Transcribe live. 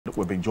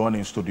we've been joined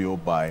in studio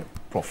by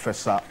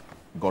Professor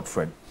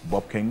Godfred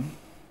Bokpin.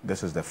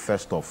 This is the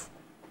first of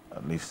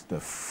at least the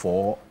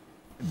 4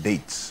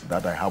 dates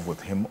that I have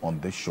with him on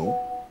this show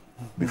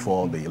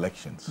before the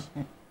elections.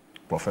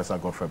 Professor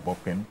Godfred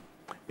Bokpin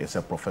is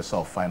a professor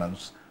of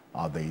finance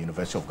at the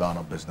University of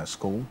Ghana Business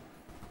School.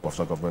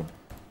 Professor Godfred,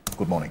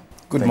 good morning.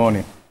 Good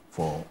morning.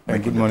 For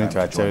and good morning to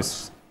our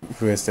cherished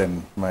viewers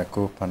and my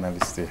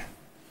co-panelists here.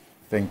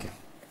 Thank you.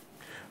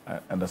 I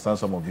understand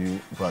some of you,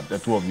 but the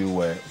 2 of you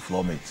were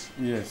floor mates.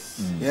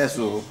 Yes. Yes,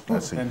 so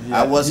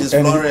I was his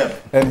floor rep.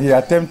 And he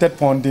attempted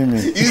pounding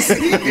me. You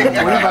see? Were you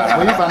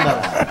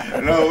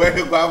vandal? No, where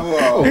you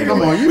go?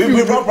 Come on,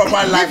 We brought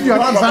proper life. If you are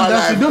not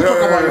vandals, you don't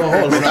talk about your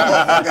halls.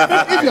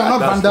 If you are not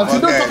vandals, you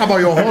don't talk about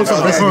your halls. We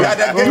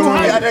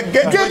are the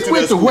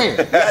gateway to where?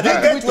 We are the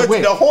gateway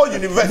to the whole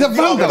university. The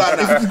vandal.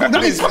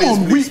 That is, come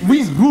on,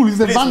 we rule. It's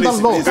the vandal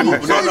law. Come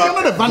on. So if you're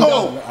not a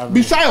vandal,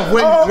 be shy of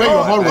where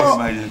your hall was.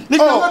 If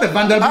you're not a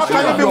vandal, how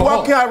can you be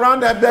walking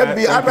around and then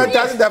be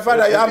advertising the fact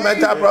that you have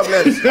mental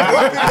problems?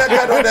 Walking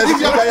naked on the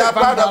street and you are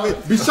proud of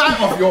it. Be shy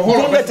of your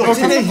hall.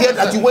 Continue here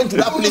that you went to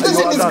that place. It's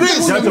a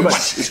disgrace.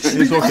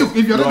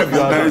 If you're not a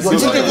vandal, Your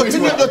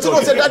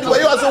children said that were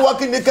you also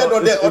walking naked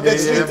on the street?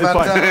 Okay,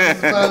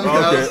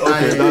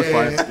 that's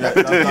fine.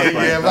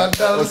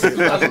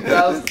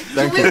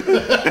 Thank you.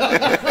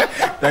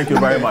 Thank you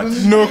very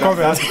much. No comment.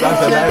 That's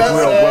a nice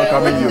way of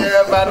welcoming you.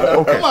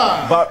 Okay,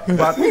 but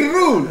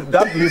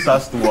that leads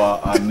us to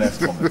our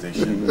next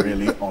conversation,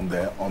 really, on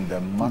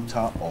the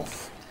matter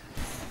of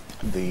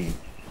the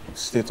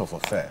state of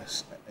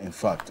affairs. In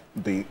fact,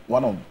 a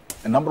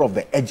number of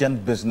the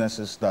urgent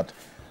businesses that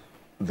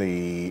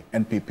the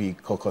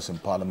NPP caucus in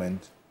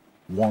Parliament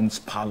wants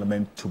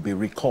Parliament to be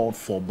recalled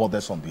for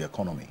borders on the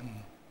economy.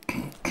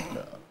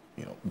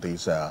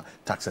 These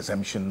tax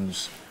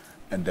exemptions,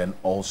 and then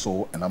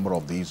also a number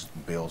of these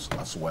bills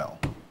as well.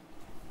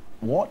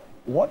 What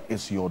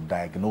is your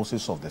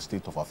diagnosis of the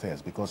state of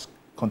affairs? Because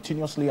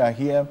continuously I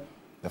hear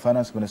the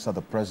finance minister,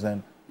 the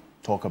president,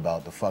 talk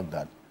about the fact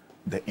that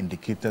the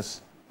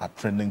indicators are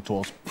trending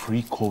towards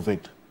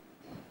pre-COVID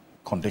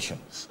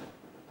conditions,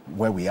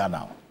 where we are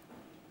now.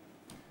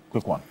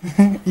 Quick one.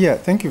 Yeah,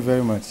 thank you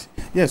very much.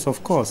 Yes,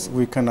 of course,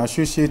 we can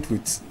associate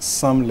with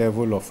some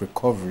level of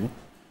recovery,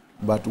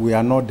 but we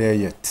are not there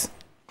yet.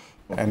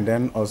 Okay. And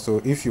then also,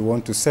 if you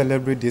want to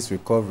celebrate this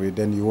recovery,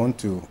 then you want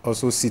to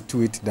also see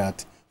to it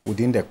that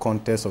within the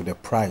context of the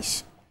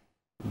price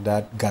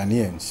that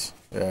Ghanaians,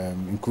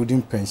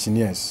 including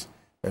pensioners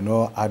and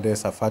all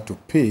others, have had to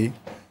pay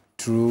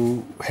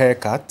through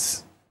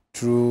haircuts,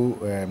 through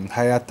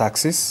higher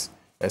taxes,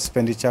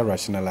 expenditure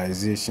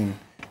rationalization,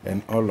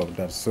 and all of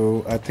that.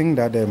 So I think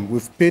that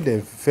we've paid a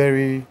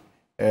very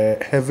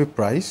heavy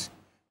price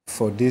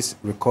for this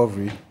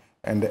recovery.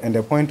 And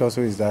the point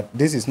also is that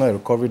this is not a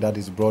recovery that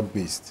is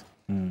broad-based.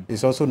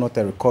 It's also not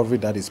a recovery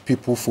that is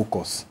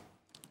people-focused,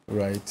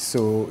 right?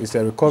 So it's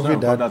a recovery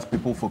that's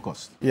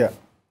people-focused. Yeah,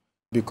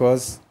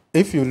 because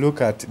if you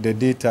look at the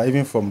data,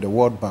 even from the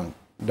World Bank,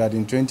 that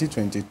in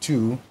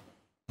 2022,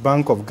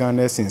 Bank of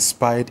Ghana's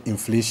inspired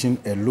inflation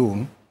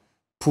alone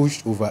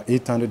pushed over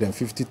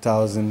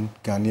 850,000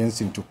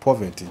 Ghanaians into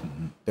poverty.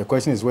 The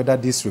question is whether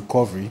this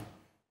recovery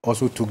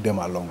also took them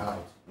along.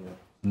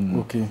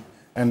 Okay.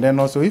 And then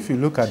also, if you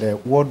look at the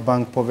World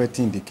Bank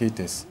poverty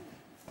indicators,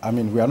 I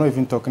mean, we are not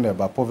even talking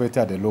about poverty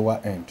at the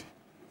lower end.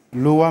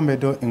 Lower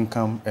middle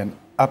income and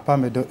upper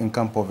middle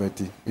income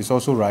poverty is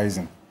also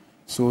rising.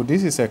 So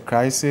this is a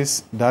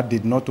crisis that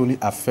did not only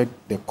affect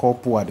the core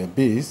poor at the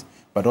base,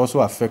 but also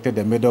affected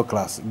the middle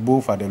class,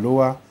 both at the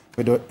lower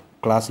middle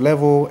class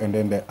level and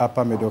then the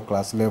upper middle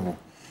class level.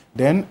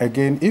 Then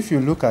again, if you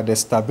look at the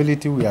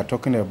stability we are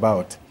talking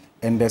about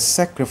and the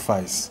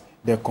sacrifice,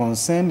 the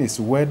concern is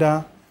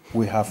whether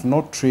we have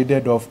not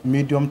traded off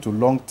medium to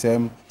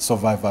long-term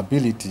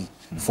survivability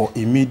for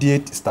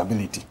immediate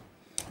stability.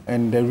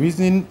 And the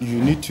reason you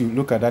need to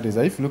look at that is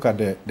that if you look at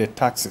the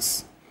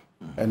taxes,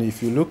 and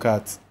if you look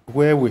at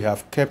where we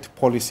have kept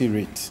policy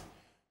rates,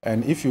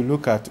 and if you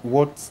look at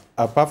what,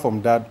 apart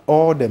from that,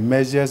 all the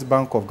measures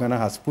Bank of Ghana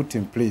has put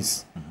in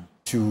place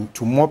to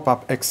mop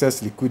up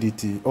excess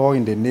liquidity, all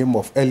in the name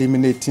of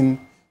eliminating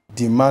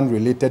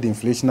demand-related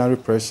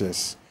inflationary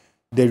pressures,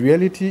 the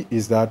reality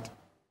is that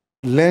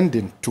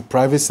lending to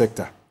private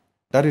sector,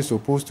 that is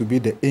supposed to be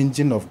the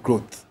engine of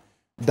growth,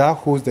 that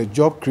holds the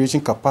job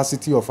creation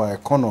capacity of our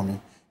economy,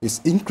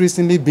 is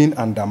increasingly being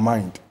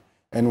undermined.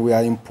 And we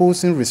are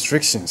imposing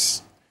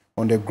restrictions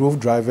on the growth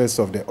drivers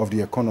of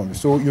the economy.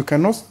 So you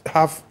cannot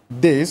have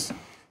this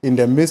in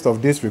the midst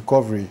of this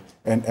recovery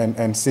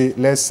and say,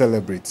 let's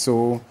celebrate.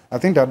 So I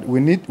think that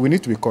we need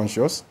to be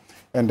conscious,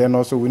 and then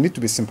also we need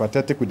to be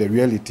sympathetic with the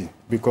reality,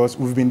 because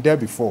we've been there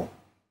before,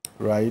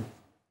 right?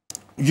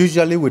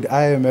 Usually with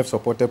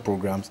IMF-supported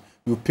programs,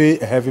 you pay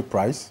a heavy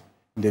price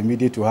in the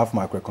immediate to have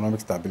macroeconomic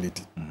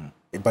stability.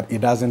 But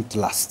it doesn't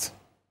last.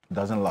 It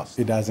doesn't last.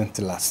 It doesn't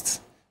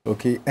last.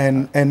 Okay,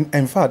 and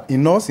in fact,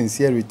 in all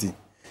sincerity,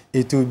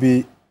 it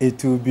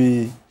will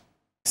be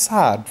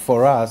sad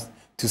for us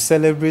to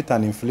celebrate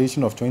an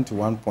inflation of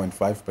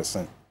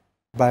 21.5%.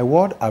 by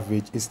world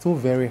average, is still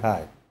very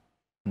high.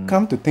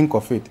 Come to think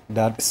of it,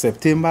 that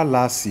September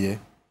last year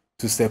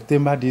to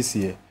September this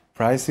year,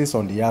 prices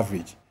on the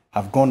average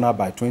have gone up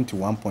by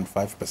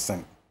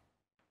 21.5%.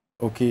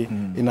 Okay,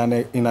 in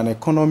an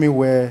economy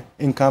where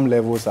income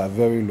levels are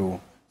very low,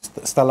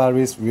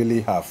 salaries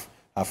really have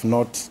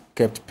not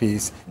kept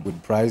pace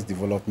with price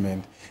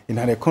development. In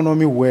an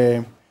economy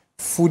where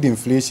food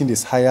inflation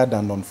is higher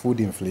than non-food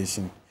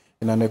inflation,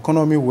 in an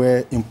economy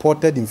where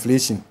imported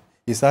inflation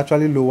is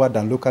actually lower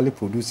than locally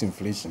produced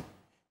inflation.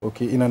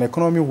 Okay, in an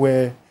economy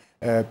where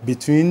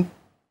between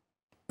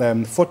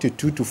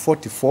 42 to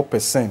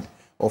 44%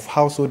 of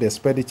household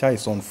expenditure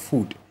is on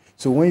food.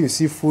 So when you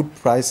see food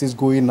prices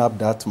going up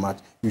that much,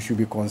 you should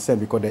be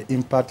concerned because the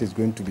impact is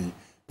going to be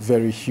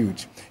very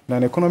huge. In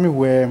an economy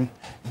where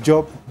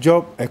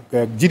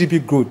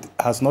GDP growth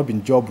has not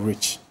been job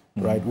rich,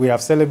 right? We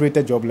have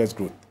celebrated jobless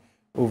growth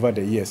over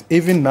the years.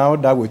 Even now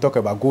that we talk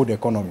about gold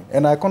economy,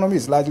 and our economy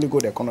is largely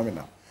gold economy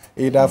now,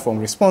 either from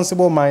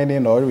responsible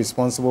mining or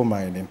irresponsible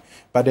mining.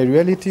 But the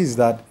reality is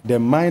that the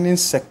mining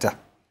sector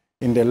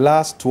in the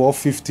last 12,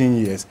 15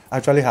 years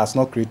actually has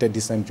not created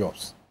decent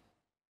jobs.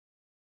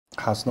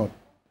 Has not.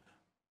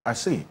 I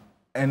see.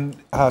 And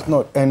has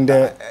not. And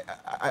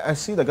I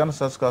see the Ghana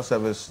Statistical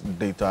Service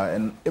data,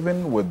 and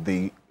even with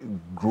the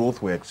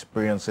growth we're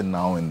experiencing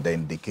now in the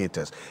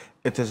indicators,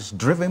 it is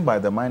driven by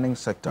the mining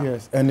sector.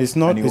 Yes, and it's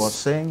not. And you were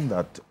saying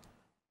that.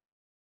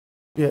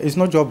 Yeah, it's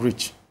not job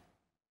rich.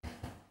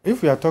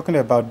 If we are talking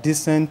about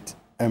decent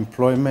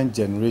employment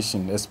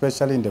generation,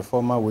 especially in the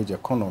formal wage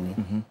economy,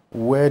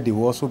 where they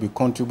will also be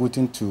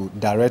contributing to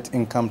direct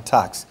income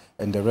tax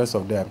and the rest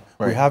of them,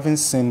 we haven't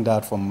seen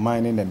that from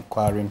mining and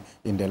quarrying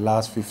in the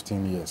last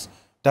 15 years.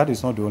 That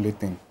is not the only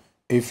thing.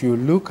 If you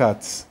look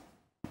at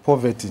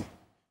poverty,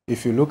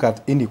 if you look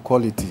at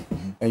inequality,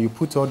 and you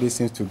put all these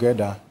things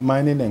together,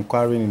 mining and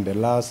quarrying in the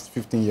last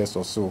 15 years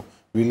or so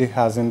really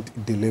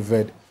hasn't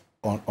delivered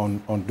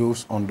on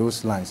those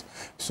lines.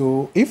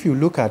 So if you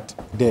look at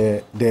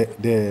the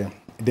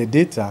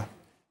data,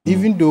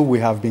 even though we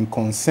have been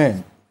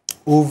concerned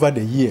over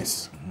the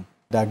years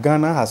that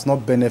Ghana has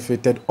not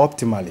benefited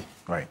optimally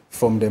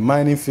from the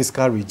mining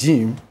fiscal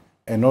regime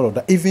and all of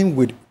that, even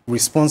with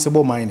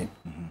responsible mining,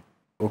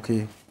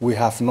 okay, we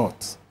have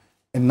not.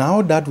 And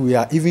now that we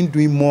are even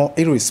doing more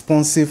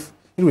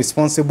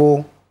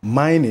irresponsible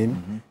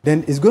mining,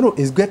 then it's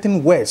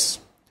getting worse.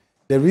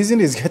 The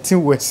reason it's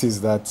getting worse is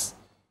that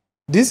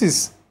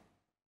these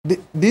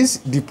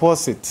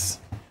deposits,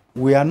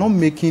 we are not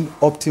making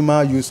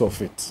optimal use of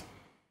it.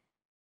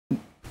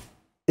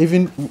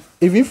 Even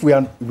if we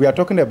are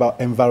talking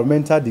about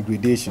environmental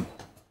degradation,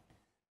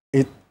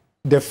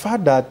 the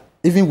fact that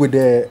even with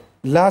the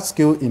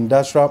large-scale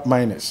industrial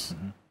miners,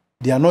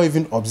 they are not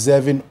even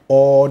observing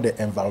all the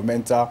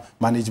environmental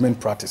management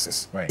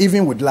practices,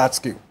 even with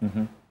large-scale,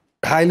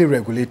 highly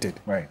regulated.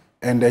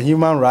 And the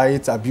human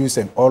rights abuse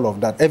and all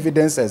of that.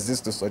 Evidence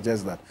exists to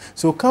suggest that.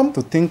 So come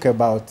to think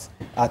about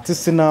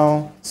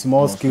artisanal,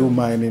 small-scale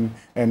mining,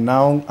 and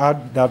now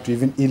add that to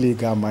even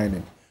illegal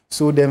mining.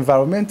 So the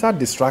environmental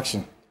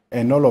destruction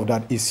and all of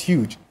that is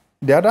huge.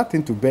 The other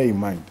thing to bear in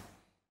mind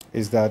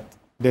is that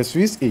the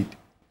Swiss Aid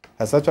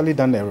has actually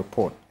done a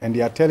report, and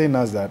they are telling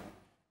us that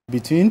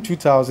between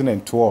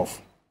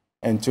 2012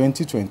 and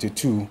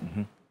 2022,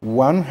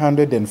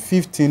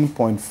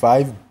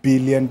 $115.5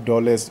 billion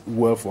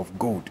worth of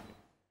gold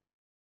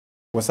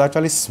was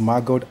actually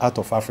smuggled out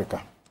of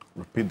Africa.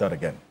 Repeat that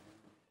again.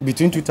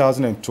 Between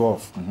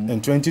 2012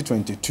 and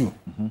 2022,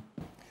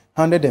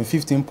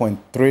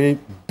 $115.3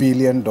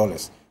 billion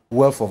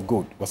worth of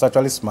gold was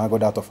actually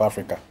smuggled out of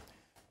Africa.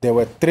 There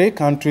were 3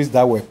 countries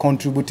that were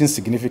contributing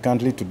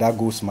significantly to that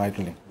gold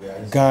smuggling: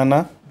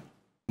 Ghana,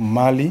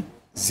 Mali,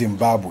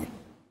 Zimbabwe.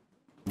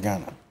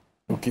 Ghana.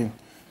 Okay.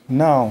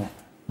 Now,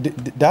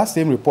 that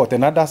same report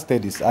and other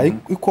studies are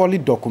equally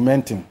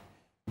documenting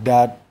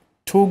that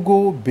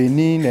Togo,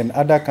 Benin, and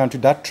other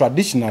countries that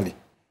traditionally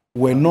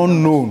were not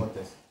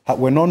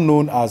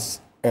known as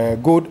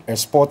gold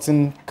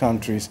exporting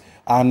countries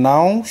are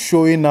now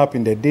showing up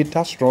in the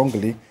data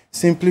strongly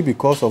simply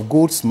because of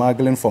gold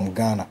smuggling from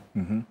Ghana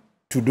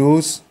to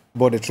those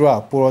borders, through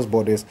our porous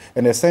borders,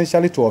 and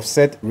essentially to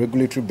offset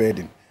regulatory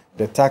burden,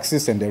 the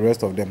taxes and the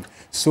rest of them.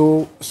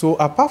 So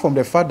apart from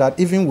the fact that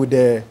even with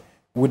the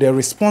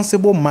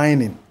responsible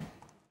mining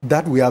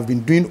that we have been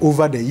doing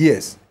over the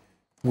years,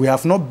 we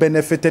have not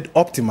benefited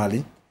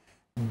optimally,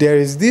 there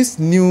is this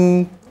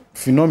new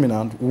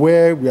phenomenon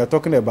where we are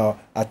talking about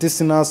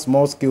artisanal,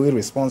 small-scale,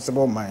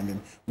 irresponsible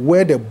mining,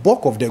 where the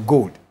bulk of the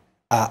gold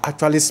are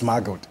actually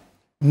smuggled,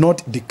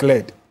 not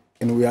declared.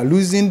 And we are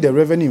losing the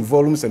revenue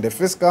volumes and the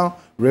fiscal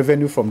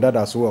revenue from that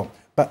as well.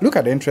 But look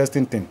at the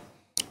interesting thing.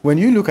 When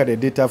you look at the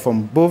data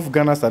from both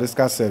Ghana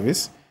Statistical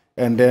Service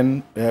and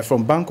then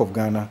from Bank of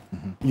Ghana,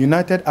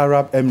 United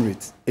Arab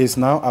Emirates is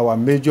now our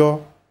major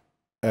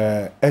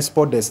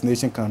export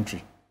destination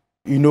country.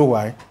 You know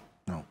why?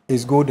 No.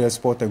 It's gold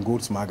export and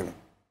gold smuggling.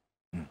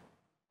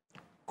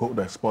 Gold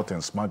export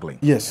and smuggling?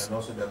 Yes. And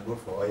also the gold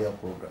for oil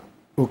program.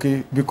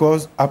 Okay,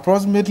 because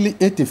approximately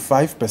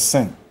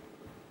 85%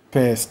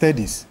 per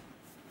studies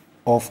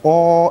of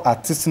all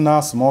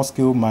artisanal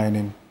small-scale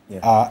mining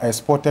are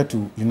exported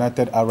to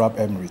United Arab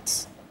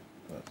Emirates.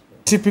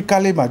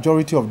 Typically,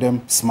 majority of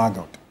them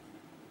smuggled.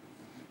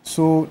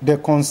 So the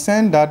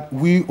concern that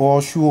we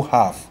all should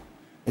have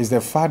is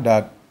the fact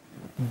that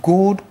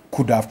gold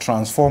could have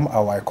transformed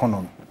our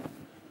economy.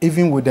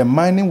 Even with the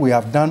mining we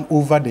have done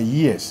over the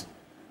years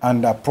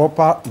and a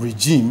proper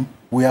regime,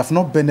 we have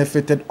not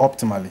benefited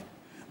optimally.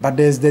 But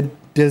there's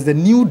the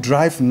new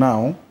drive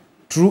now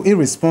through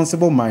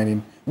irresponsible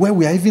mining where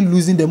we are even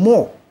losing them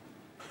more.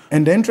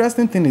 And the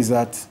interesting thing is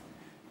that,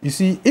 you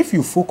see, if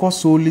you focus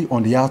solely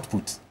on the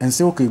output and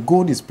say, okay,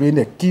 gold is playing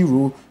a key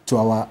role to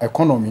our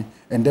economy,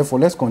 and therefore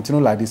let's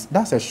continue like this,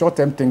 that's a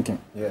short-term thinking.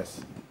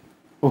 Yes.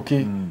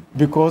 Okay?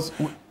 Because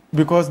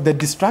the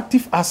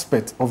destructive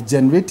aspect of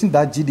generating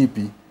that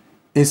GDP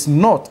is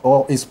not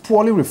or is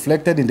poorly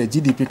reflected in the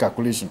GDP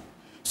calculation.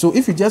 So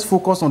if you just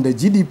focus on the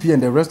GDP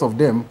and the rest of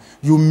them,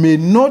 you may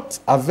not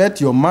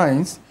avert your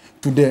minds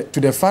to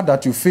the fact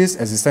that you face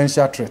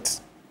existential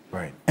threats.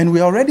 Right. And we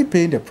are already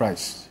paying the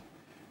price.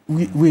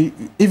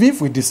 Even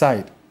if we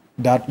decide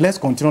that let's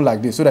continue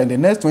like this, so that in the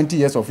next 20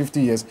 years or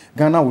 50 years,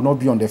 Ghana will not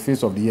be on the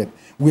face of the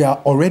earth, we are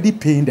already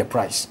paying the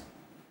price.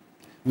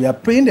 We are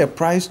paying the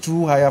price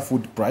through higher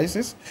food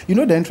prices. You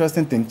know the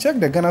interesting thing, check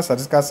the Ghana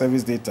Statistical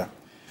Service data.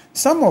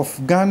 Some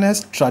of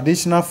Ghana's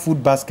traditional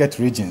food basket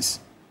regions,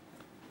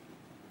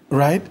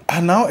 right,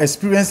 are now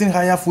experiencing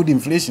higher food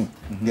inflation.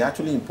 They're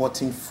actually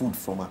importing food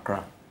from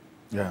Accra.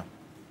 Yeah.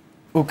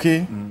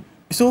 Okay.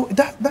 So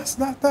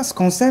that's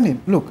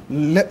concerning. Look,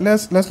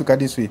 let's look at it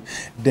this way.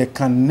 There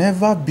can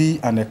never be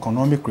an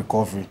economic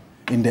recovery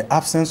in the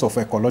absence of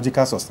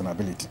ecological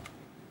sustainability.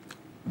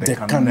 There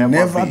can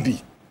never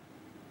be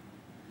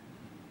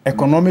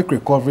economic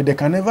recovery. There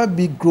can never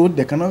be growth.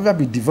 There can never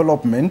be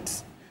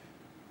development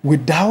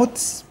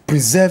without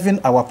preserving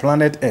our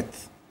planet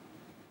Earth.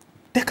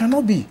 There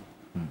cannot be.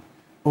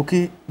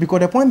 Okay?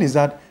 Because the point is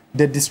that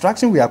the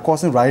distraction we are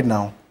causing right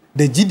now,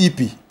 the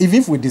GDP,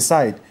 even if we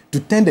decide to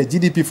turn the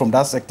GDP from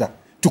that sector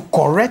to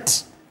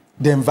correct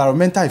the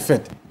environmental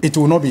effect, it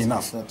will not be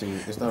enough.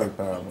 It's not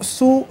repairable.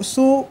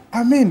 So,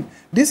 I mean,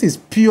 this is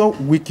pure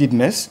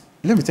wickedness.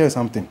 Let me tell you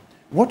something.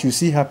 What you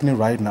see happening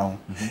right now,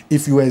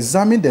 if you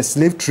examine the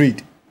slave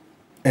trade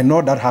and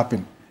all that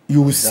happened,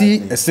 you will see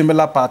a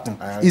similar pattern.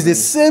 It's the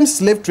same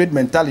slave trade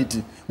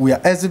mentality we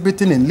are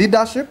exhibiting in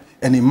leadership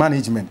and in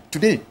management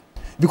today.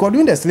 Because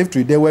during the slave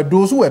trade, there were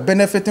those who were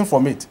benefiting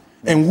from it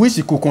and wish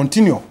it could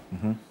continue.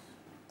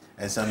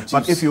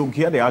 But if you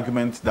hear the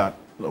argument that,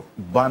 look,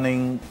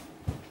 banning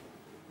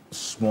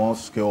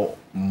small-scale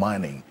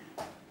mining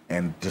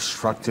and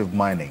destructive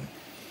mining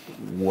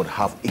would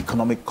have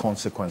economic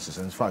consequences.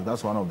 In fact,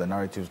 that's one of the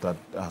narratives that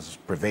has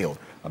prevailed,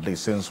 at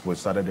least since we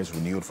started this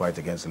renewed fight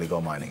against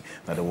illegal mining,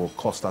 that it will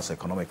cost us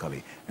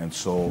economically. And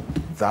so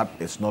that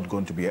is not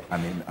going to be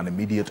an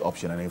immediate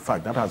option. And in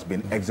fact, that has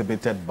been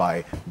exhibited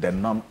by the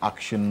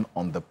non-action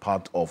on the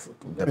part of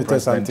the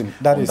president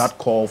on that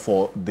call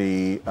for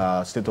the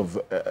state of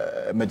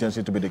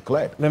emergency to be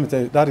declared. Let me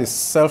tell you, that is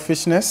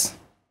selfishness.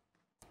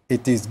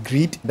 It is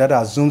greed that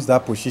assumes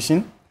that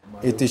position.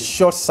 It is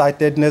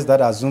short-sightedness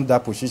that assumes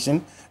that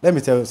position. Let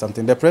me tell you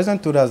something. The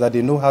president told us that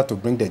they know how to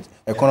bring the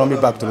economy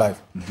back to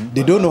life.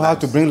 They don't know how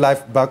to bring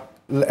life back,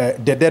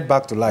 the dead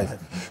back to life.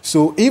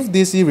 So if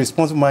this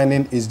irresponsible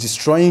mining is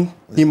destroying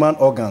human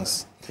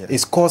organs,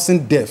 is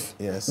causing death,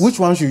 which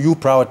one should you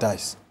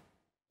prioritize?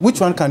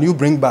 Which one can you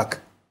bring back?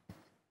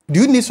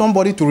 Do you need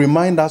somebody to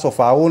remind us of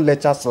our own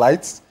lecture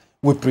slides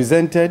we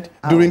presented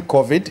during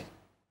COVID?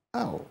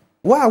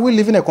 Why are we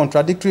living a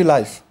contradictory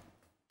life?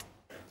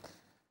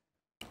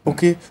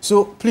 Okay,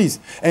 so please,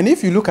 and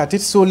if you look at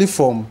it solely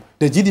from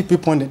the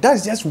GDP point, that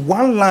is just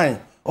one line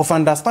of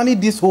understanding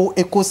this whole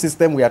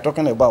ecosystem we are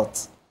talking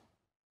about.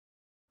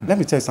 Let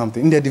me tell you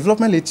something. In the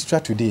development literature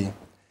today,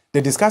 the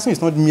discussion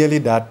is not merely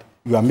that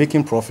you are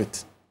making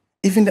profit.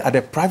 Even at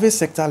the private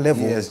sector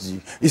level,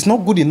 it's not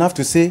good enough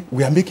to say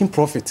we are making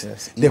profit.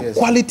 The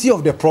quality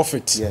of the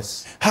profit,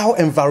 how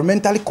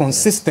environmentally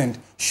consistent,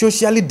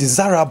 socially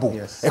desirable,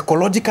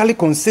 ecologically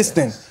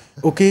consistent.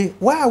 Okay,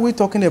 why are we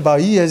talking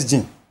about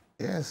ESG?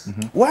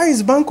 Why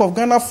is Bank of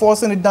Ghana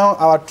forcing it down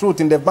our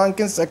throat in the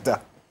banking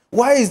sector?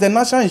 Why is the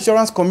National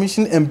Insurance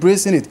Commission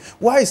embracing it?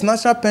 Why is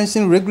National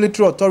Pension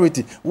Regulatory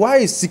Authority? Why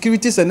is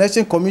Securities and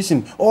Exchange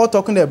Commission all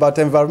talking about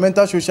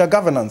environmental social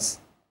governance?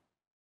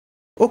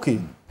 Okay,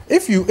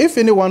 if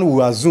anyone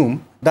will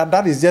assume that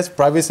that is just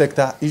private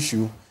sector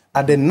issue,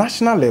 at the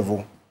national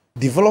level,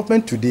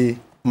 development today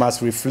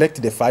must reflect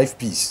the 5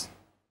 Ps.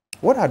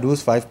 What are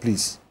those 5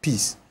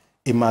 Ps?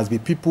 It must be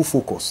people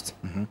focused.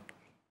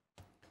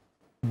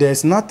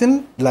 There's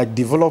nothing like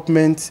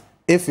development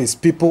if it's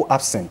people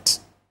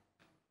absent.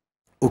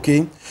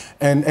 Okay?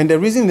 And the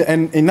reason,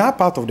 and in our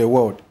part of the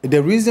world,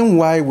 the reason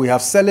why we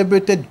have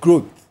celebrated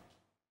growth,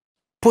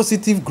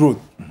 positive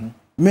growth,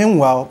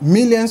 meanwhile,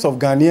 millions of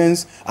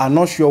Ghanaians are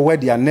not sure where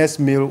their next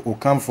meal will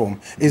come from,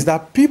 is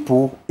that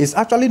people is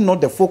actually not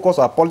the focus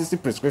of our policy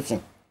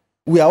prescription.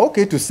 We are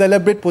okay to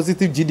celebrate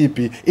positive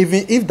GDP,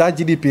 even if that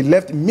GDP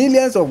left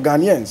millions of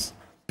Ghanaians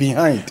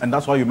behind. And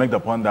that's why you make the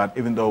point that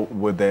even though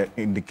with the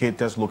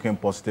indicators looking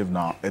positive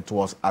now, it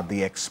was at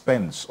the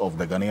expense of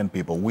the Ghanaian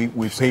people. We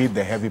paid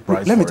the heavy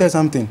price. Let me tell you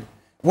something.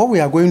 What we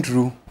are going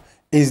through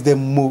is the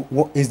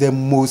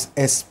most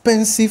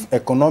expensive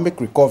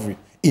economic recovery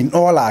in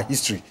all our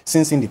history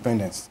since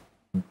independence.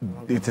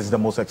 It is the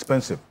most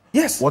expensive.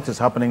 Yes. What is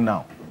happening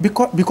now?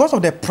 Because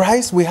of the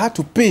price we had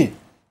to pay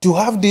to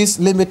have this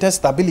limited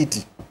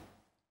stability.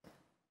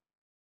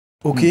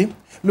 Okay,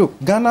 look,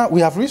 Ghana,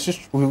 we have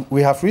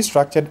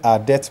restructured our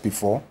debt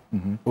before.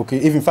 Okay,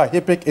 even in fact,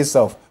 HIPIC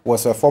itself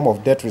was a form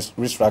of debt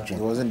restructuring.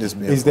 It wasn't this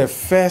It's the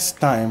first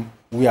time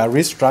we are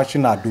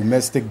restructuring our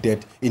domestic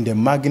debt in the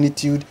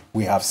magnitude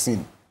we have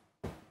seen.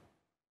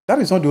 That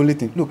is not the only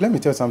thing. Look, let me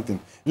tell you something.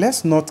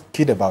 Let's not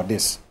kid about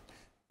this.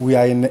 We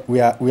are in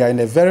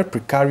a very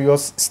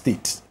precarious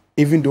state,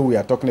 even though we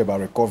are talking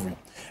about recovery.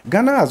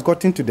 Ghana has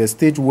gotten to the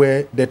stage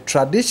where the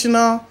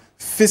traditional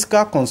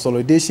fiscal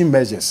consolidation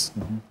measures,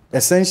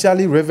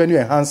 essentially revenue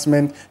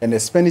enhancement and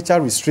expenditure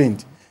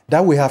restraint,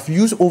 that we have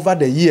used over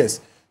the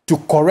years to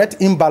correct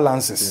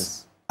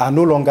imbalances are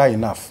no longer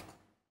enough.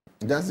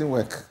 It doesn't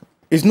work.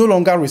 It's no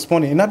longer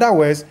responding. In other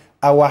words,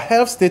 our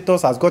health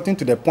status has gotten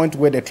to the point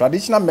where the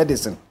traditional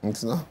medicine,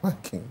 it's not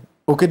working.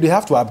 Okay, they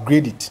have to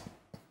upgrade it.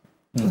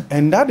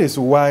 And that is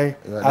why,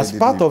 as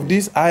part of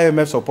this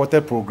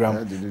IMF-supported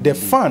program, the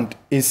fund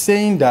is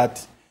saying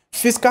that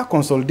fiscal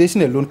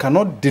consolidation alone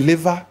cannot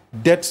deliver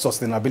debt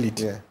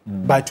sustainability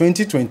by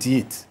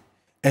 2028.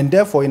 And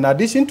therefore, in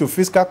addition to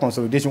fiscal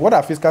consolidation, what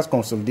are fiscal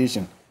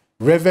consolidation?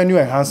 Revenue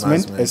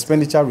enhancement,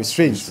 expenditure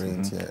restraint.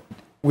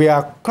 We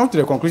are come to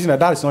the conclusion that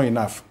that is not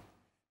enough.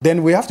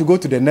 Then we have to go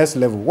to the next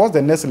level. What's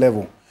the next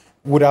level?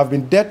 Would have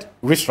been debt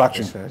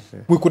restructuring.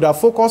 We could have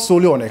focused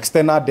solely on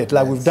external debt,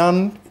 like we've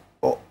done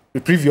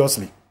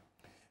previously.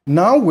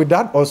 Now, with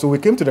that also, we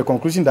came to the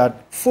conclusion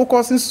that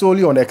focusing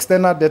solely on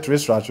external debt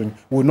restructuring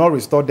will not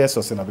restore debt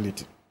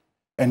sustainability.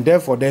 And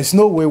therefore, there's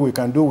no way we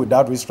can do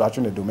without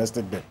restructuring the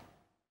domestic debt.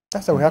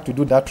 That's why we have to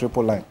do that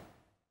triple line.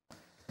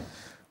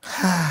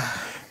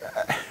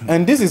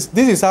 And this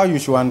is how you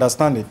should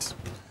understand it.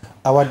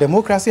 Our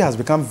democracy has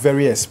become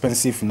very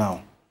expensive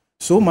now.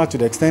 So much to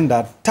the extent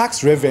that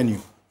tax revenue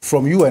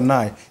from you and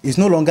I is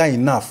no longer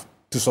enough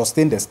to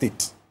sustain the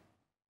state.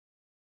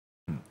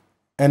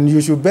 And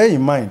you should bear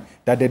in mind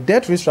that the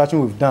debt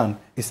restructuring we've done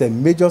is a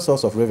major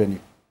source of revenue.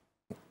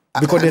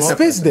 Because the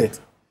space debt,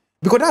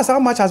 because that's how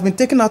much has been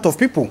taken out of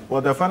people.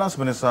 Well, the finance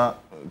minister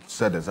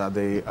said this at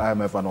the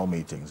IMF annual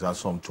meetings that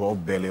some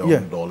 $12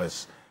 billion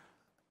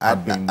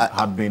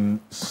had been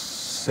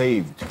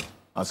saved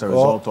as a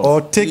result of...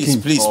 Or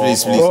taken. Please.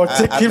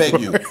 I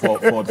beg you.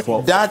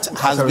 That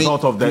has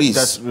been...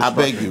 Please, I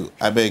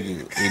beg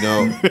you. You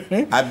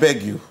know, I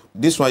beg you.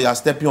 This one, you are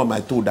stepping on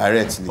my toe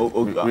directly.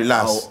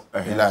 Relax.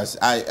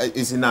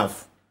 It's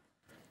enough.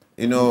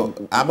 You know,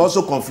 I'm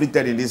also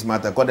conflicted in this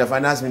matter because the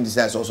finance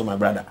minister is also my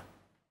brother.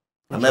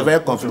 I'm very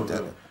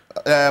conflicted.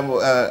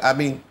 I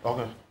mean,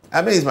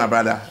 he's my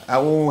brother. I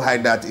won't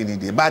hide that any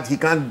day. But he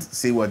can't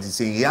say what he's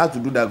saying. He has to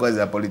do that because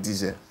he's a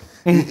politician.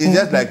 It's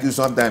just like you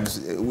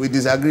sometimes. We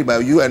disagree,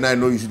 but you and I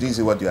know you shouldn't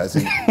say what you are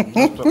saying.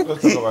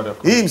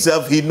 He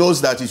himself, he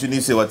knows that you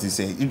shouldn't say what he's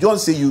saying. You don't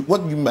say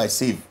what you might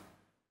say.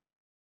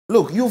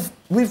 Look,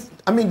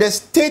 the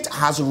state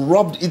has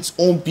robbed its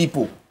own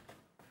people.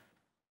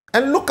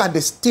 And look at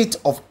the state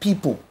of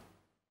people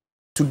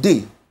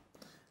today.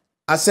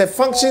 As a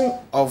function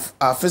of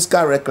our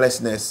fiscal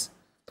recklessness,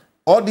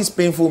 all these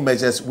painful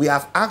measures, we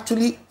have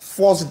actually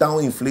forced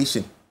down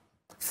inflation,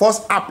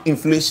 forced up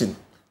inflation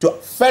to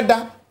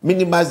further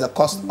minimize the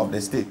cost of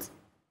the state.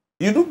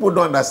 You people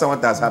don't understand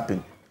what has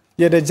happened.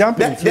 Yeah, the jump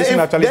in inflation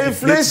actually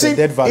deflates the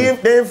debt value.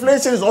 The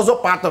inflation is also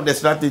part of the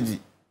strategy.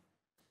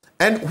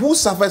 And who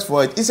suffers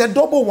for it? It's a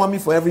double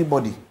whammy for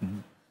everybody.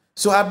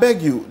 So I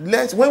beg you,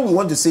 when we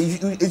want to say,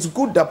 it's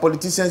good that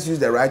politicians use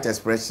the right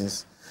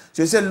expressions.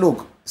 So you say,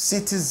 look,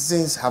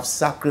 citizens have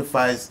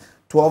sacrificed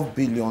 12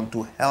 billion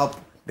to help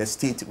the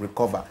state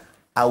recover.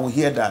 I will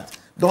hear that.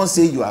 Don't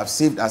say you have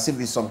saved as if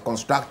it's some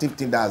constructive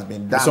thing that has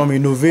been done. Some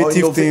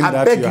innovative thing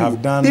that you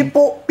have done.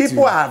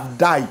 People have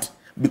died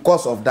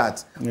because of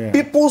that. Yeah.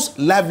 People's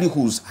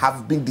livelihoods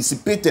have been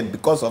dissipated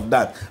because of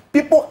that.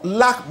 People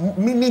lack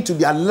meaning to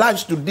their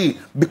lives today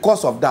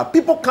because of that.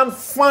 People can't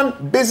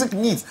fund basic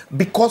needs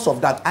because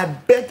of that. I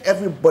beg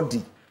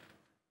everybody,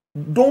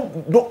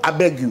 don't. I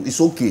beg you. It's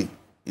okay.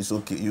 It's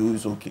okay.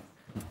 It's okay.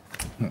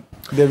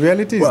 The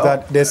reality is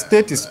that the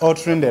state is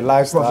altering the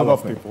lifestyle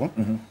of people.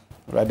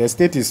 Right, the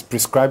state is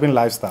prescribing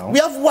lifestyle. We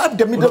have wiped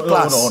the middle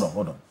class.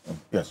 Hold on.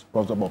 Yes,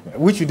 Prof. Bokpin.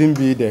 Which shouldn't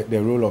be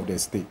the role of the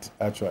state,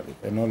 actually,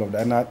 and all of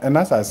that. And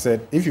as I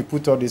said, if you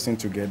put all this in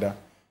together,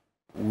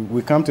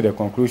 we come to the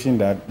conclusion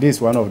that this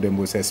is one of the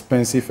most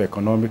expensive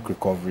economic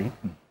recovery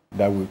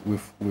that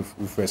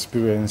we've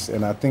experienced.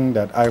 And I think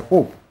that I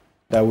hope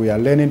that we are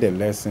learning the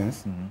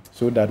lessons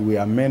so that we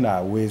amend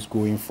our ways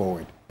going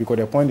forward. Because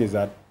the point is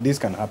that this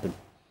can happen.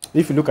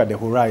 If you look at the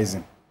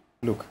horizon,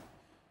 look,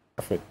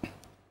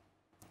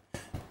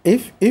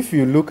 if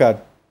you look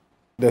at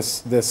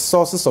the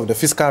sources of the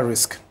fiscal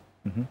risk,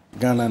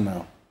 Ghana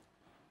now,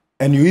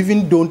 and you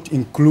even don't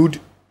include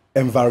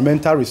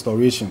environmental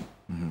restoration,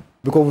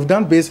 because we've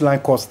done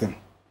baseline costing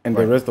and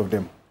the rest of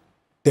them,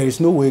 there is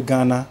no way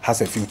Ghana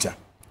has a future.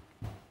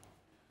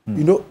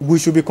 You know, we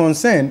should be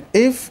concerned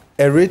if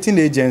a rating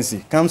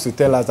agency comes to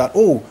tell us that,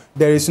 oh,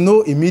 there is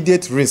no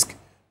immediate risk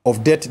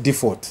of debt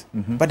default,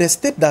 but the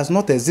state does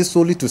not exist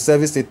solely to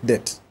service its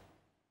debt.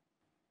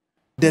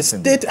 The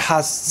state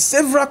has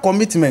several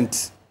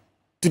commitments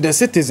to the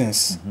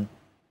citizens.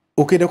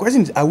 Okay, the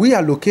question is, are we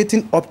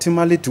allocating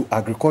optimally to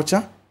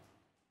agriculture,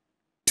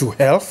 to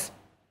health,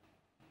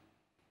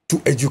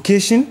 to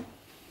education?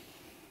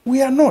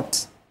 We are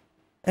not.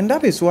 And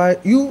that is why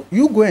you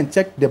go and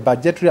check the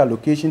budgetary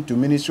allocation to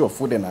Ministry of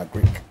Food and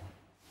Agri.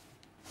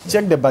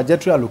 Check the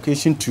budgetary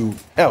allocation to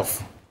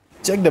health.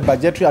 Check the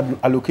budgetary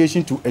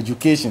allocation to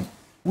education.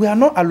 We are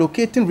not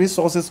allocating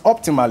resources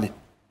optimally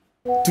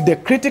to the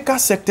critical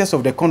sectors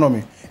of the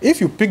economy.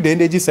 If you pick the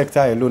energy sector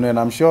alone, and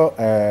I'm sure,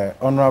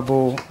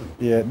 Honorable,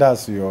 yeah,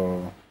 that's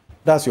your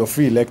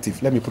free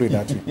elective. Let me put it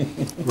that way.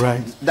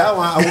 Right. That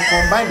one, I will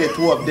combine the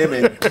two of them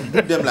and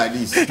put them like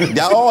this. They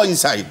are all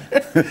inside.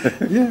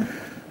 Yeah.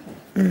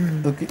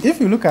 Okay. If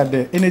you look at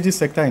the energy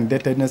sector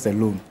indebtedness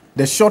alone,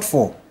 the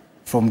shortfall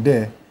from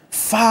there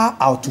far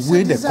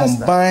outweigh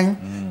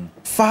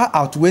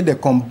the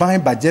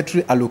combined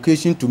budgetary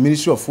allocation to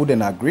Ministry of Food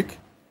and Agri,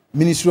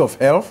 Ministry of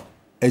Health,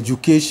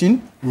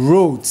 Education,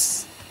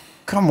 roads.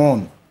 Come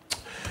on.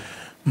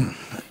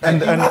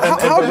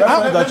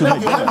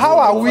 How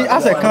are we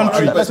as a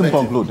country? Let him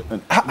conclude.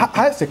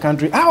 As a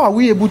country, how are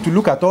we able to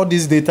look at all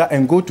this data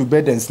and go to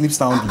bed and sleep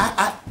soundly?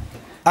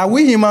 Are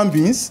we human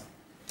beings?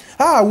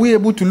 How are we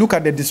able to look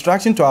at the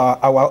distraction to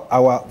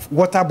our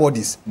water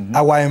bodies,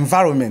 our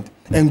environment,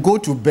 and go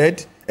to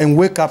bed and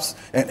wake up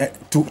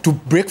to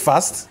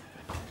breakfast?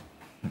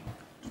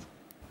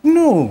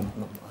 No.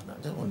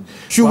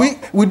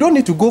 We don't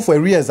need to go for a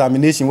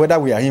re-examination whether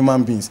we are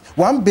human beings.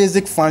 One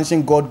basic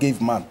function God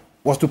gave man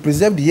was to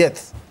preserve the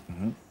earth.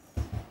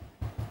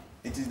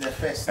 It is the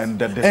first. And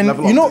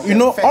you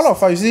know, all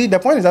of us, you see, the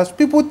point is that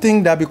people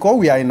think that because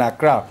we are in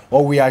Accra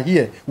or we are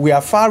here, we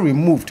are far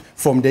removed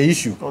from the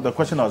issue. So the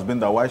question has been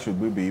that why should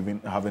we be even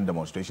having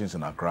demonstrations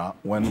in Accra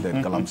when the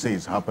Galamsey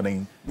is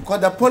happening?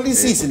 Because the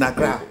policy is in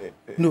Accra.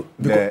 No,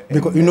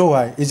 because you know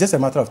why? It's just a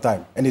matter of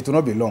time, and it will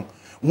not be long.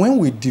 When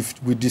we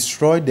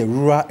destroy the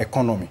rural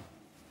economy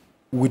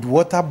with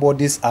water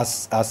bodies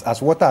as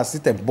water as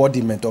its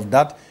embodiment of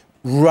that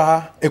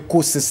rural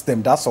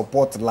ecosystem that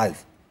supports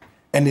life,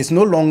 and it's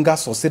no longer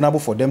sustainable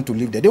for them to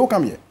live there, they will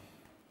come here.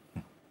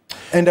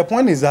 And the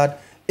point is that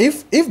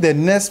if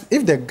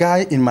the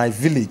guy in my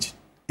village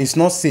is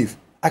not safe,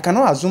 I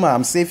cannot assume I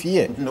am safe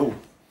here. No.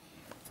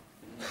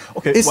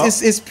 Okay.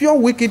 It's pure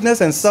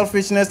wickedness and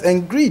selfishness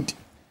and greed.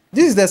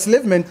 This is the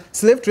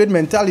slave trade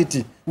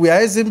mentality we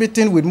are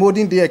exhibiting with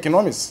modern day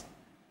economics.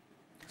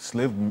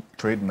 Slave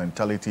trade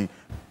mentality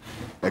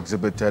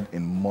exhibited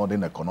in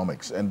modern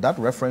economics. And that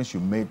reference you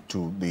made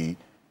to the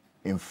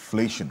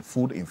inflation,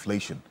 food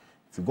inflation.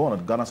 If you go on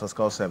the Ghana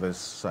Fiscal Service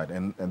site,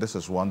 and this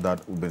is one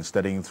that we've been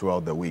studying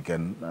throughout the week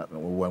and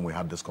when we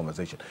had this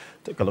conversation,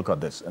 take a look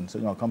at this. And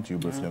so I'll come to you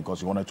briefly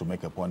because you wanted to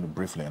make a point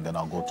briefly, and then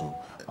I'll go to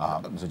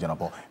Mr.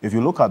 Janapal. If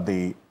you look at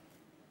the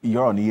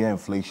year-on-year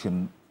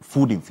inflation,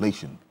 food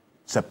inflation,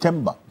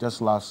 September,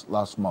 just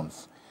last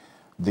month,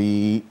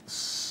 the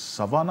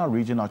Savannah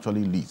region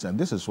actually leads, and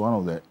this is one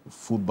of the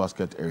food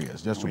basket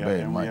areas, just to bear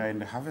in mind. We are in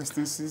the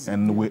harvesting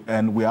season.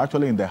 And we're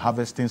actually in the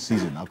harvesting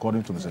season,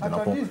 according to Mr.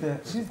 Janapal.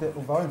 This is the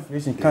overall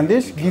inflation. Can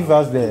they give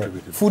us the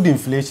food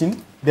inflation,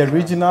 the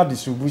regional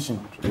distribution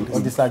or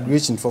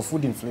disaggregation for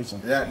food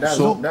inflation? Yeah, that's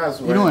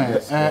you know,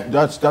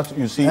 that's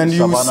you see. And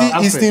you see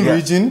Alfred, Eastern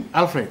region,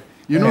 Alfred.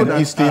 You know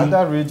that Eastern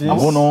regions.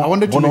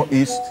 Bono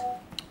East.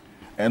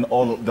 And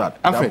all of that,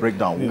 Alfred, that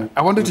breakdown. Yeah.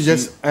 I wanted to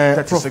just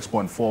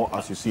 36.4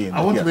 as you see in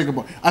I want to make a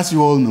point. As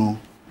you all know,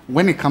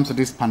 when it comes to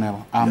this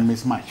panel, I'm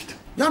mismatched.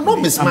 You are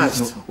not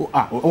mismatched.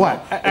 Why?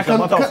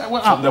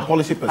 From the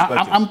policy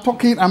perspective. I'm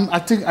talking. I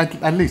think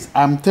at least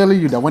I'm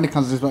telling you that when it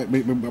comes to this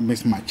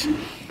mismatch.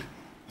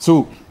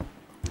 So,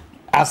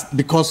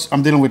 because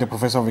I'm dealing with a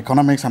professor of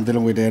economics, I'm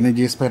dealing with the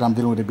energy expert, I'm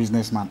dealing with a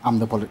businessman.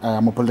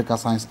 I'm a political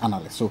science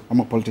analyst, so I'm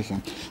a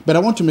politician. But I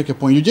want to make a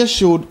point. You just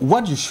showed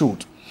what you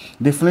showed.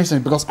 The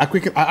inflation, because I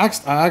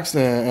asked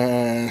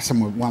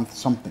someone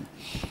something.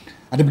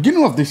 At the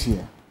beginning of this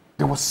year,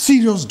 there was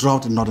serious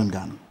drought in northern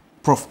Ghana.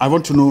 Prof, I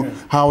want to know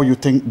how you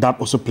think that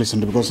also plays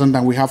into, because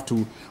sometimes we have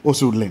to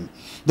also learn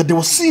that there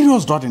was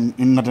serious drought in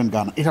northern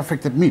Ghana. It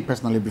affected me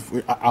personally.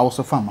 Before I was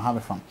a farm, I have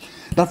a farm.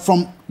 That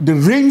from the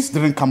rains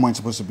didn't come when it's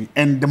supposed to be,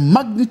 and the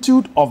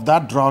magnitude of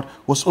that drought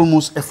was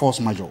almost a force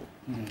majeure.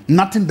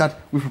 Nothing that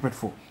we prepared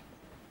for.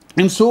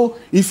 And so,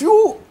 if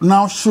you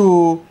now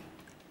show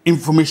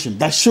information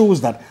that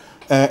shows that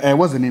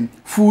what's the name?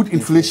 Food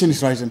inflation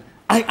is rising.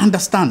 I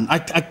understand. I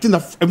think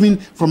that, I mean,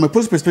 from a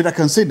policy perspective, I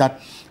can say that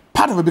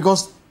part of it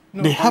because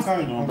No, they have.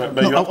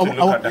 But you have to look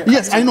at that.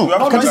 Yes, I know.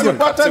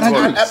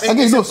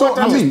 Okay, no. So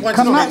I mean,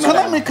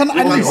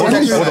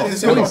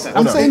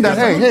 I'm saying that.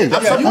 Hey,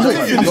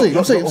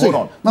 I'm saying. Hold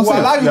on. We'll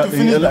allow you to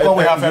finish before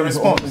we have a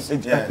response.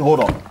 Hold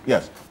on.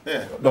 Yes.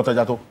 Dr.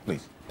 Jato,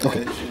 please.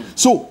 Okay.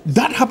 So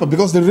that happened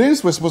because the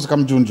rains were supposed to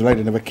come June, July.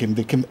 They never came.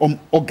 They came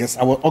August.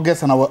 I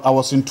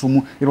was in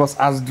Tumu. It was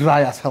as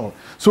dry as hell.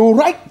 So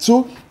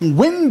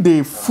when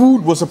the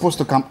food was supposed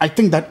to come, I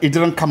think that it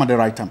didn't come at the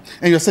right time.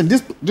 And you're saying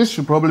this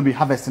should probably be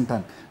harvesting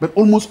time, but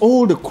almost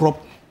all the crop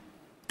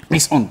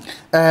is on.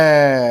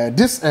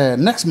 This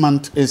next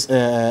month is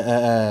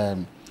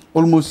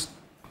almost.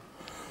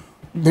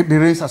 The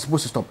rains are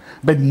supposed to stop,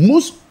 but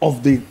most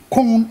of the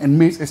corn and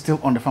maize is still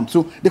on the farm.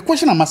 So the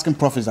question I'm asking,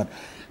 Prof, is that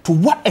to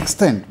what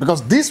extent?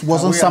 Because this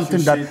wasn't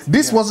something that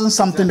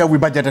we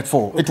budgeted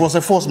for. It was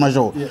a force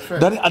majeure.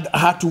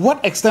 Yeah, to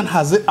what extent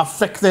has it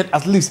affected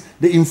at least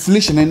the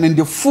inflation and then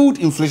the food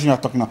inflation you're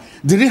talking about?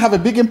 Did it have a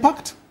big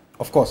impact?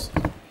 Of course.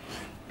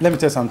 Let me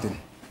tell you something.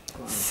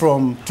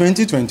 From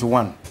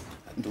 2021.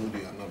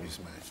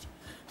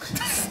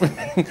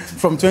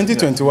 From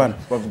 2021,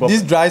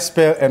 this dry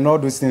spell and all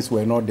those things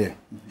were not there.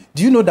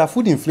 Do you know that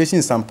food inflation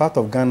in some part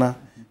of Ghana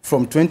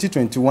from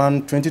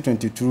 2021,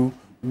 2022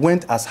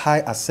 went as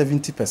high as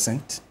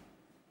 70%?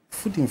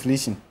 Food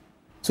inflation.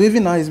 So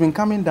even now it's been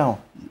coming down.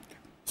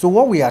 So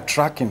what we are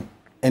tracking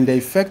and the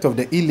effect of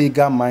the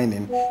illegal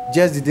mining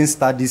just didn't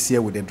start this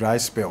year with the dry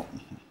spell.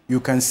 You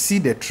can see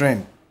the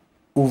trend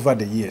over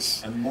the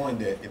years. And more in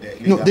the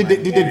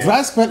did the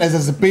dry spell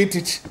exacerbate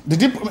it?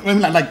 Did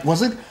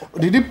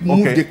it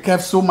move the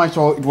curve so much,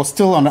 or it was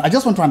still on? I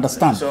just want to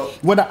understand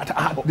whether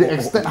the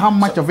extent, how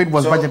much of it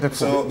was budgeted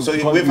for.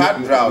 So we've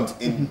had drought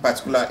in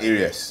particular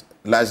areas,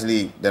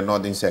 largely the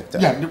northern sector.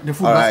 Yeah, the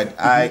food. All right,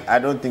 I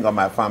don't think on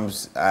my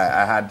farms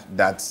I had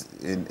that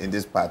in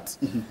this part.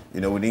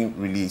 You know, we didn't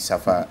really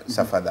suffer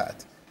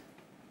that.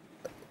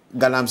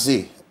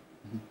 Galamsey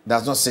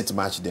does not sit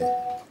much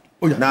there.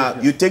 Now,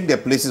 you take the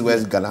places where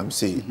it's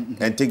Galamsey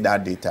and take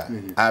that data.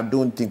 I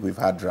don't think we've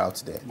had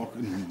droughts there.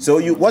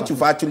 So what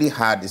you've actually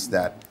had is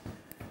that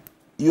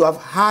you have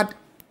had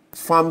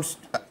farms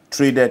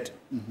traded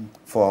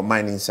for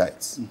mining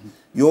sites.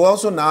 You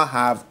also now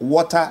have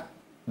water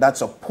that's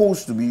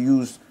supposed to be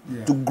used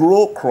to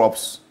grow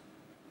crops,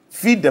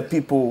 feed the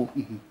people,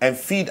 and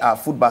feed our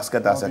food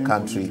basket as a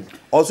country,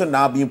 also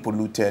now being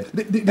polluted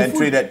and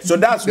traded. So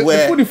that's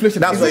where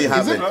you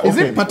have it. Is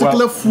it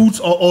particular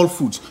foods or all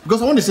foods?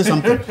 Because I want to say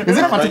something. Is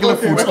it particular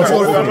foods or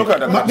all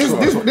foods? This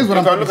is what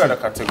I'm going to say.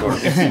 Look at the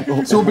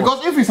category. So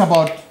because if it's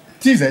about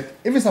TZ,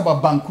 if it's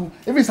about Banku,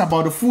 if it's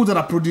about the food that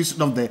are produced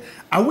down there,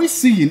 are we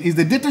seeing, is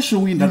the data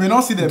showing that... You may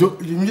not see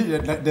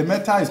the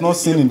metal is not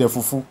seen in the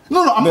fufu.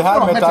 No, I'm the not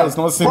talking about metal is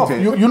not seen. Prof,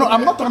 you know,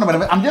 I'm not talking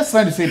about it. I'm just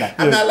trying to say that.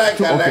 And I like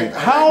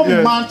how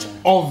much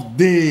of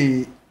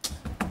the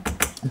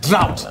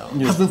drought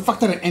has been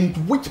factored in,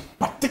 which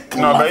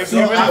particular... No, but if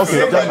you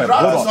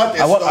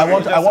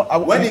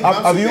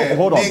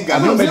hold on.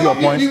 Have you made your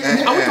point?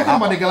 Are we talking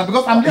about the Ghana?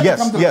 Because I'm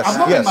just I'm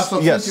not in my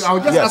substantive. I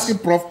was just asking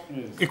Prof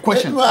a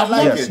question. I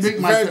like it. Make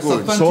my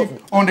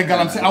substantive on the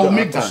Ghana. I will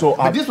make that.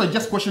 But this was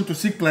just question to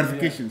seek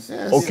clarifications.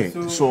 Okay,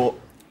 so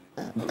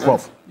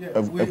Prof,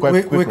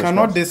 we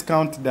cannot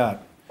discount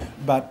that,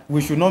 but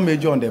we should not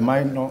major on the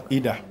minor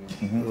either,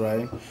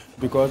 right?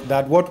 Because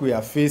that what we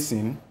are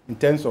facing in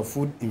terms of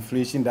food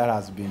inflation that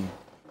has been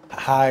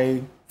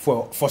high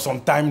for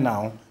some time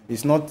now,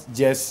 it's not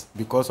just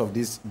because of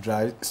this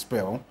dry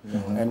spell,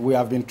 and we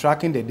have been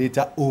tracking the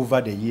data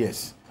over the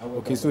years.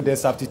 Okay, so the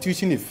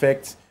substitution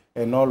effect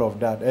and all of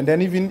that. And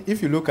then even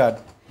if you look at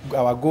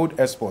our gold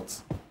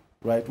exports,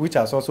 right, which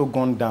has also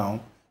gone down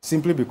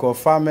simply because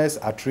farmers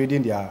are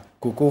trading their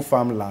cocoa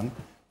farmland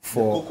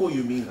for... The cocoa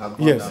you mean has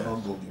gone down,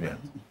 not gold. Yeah.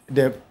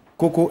 The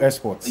cocoa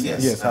exports,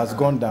 has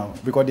gone down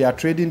because they are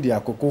trading their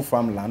cocoa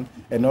farmland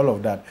and all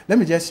of that. Let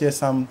me just share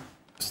some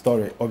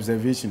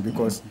observation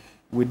because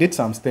we did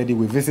some study,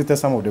 we visited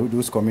some of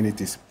those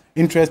communities.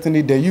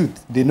 Interestingly, the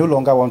youth, they no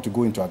longer want to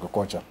go into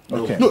agriculture.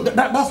 Okay. No,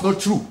 that's not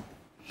true.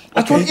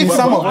 Actually, if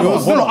some of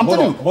those, I'm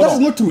telling you, that's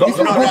not true.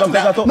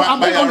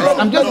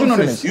 I'm just being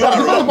honest. You are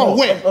talking about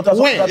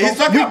where? He's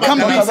talking about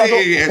Galamsey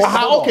areas.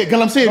 Okay,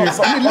 Galamsey areas.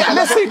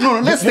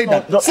 Let's say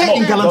that. Say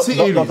in Galamsey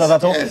areas.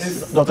 That's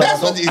what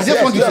I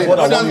just want to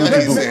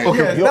say.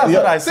 Okay, that's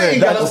what I said. Say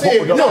in Galamsey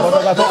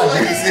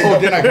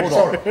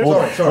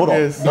areas. Hold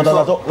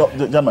on.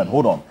 Gentlemen,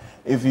 hold on.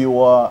 If you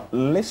are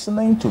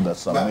listening to the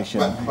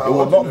submission, it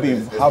will not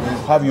be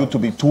have you to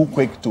be too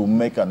quick to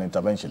make an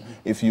intervention.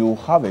 If you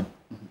have it,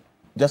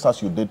 just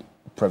as you did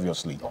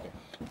previously,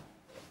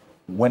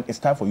 when it's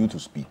time for you to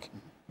speak,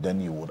 then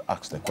you would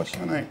ask the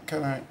question.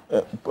 Can I?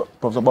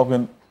 Professor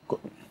Bokpin,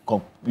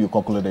 you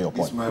concluded your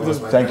point.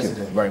 Thank you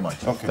very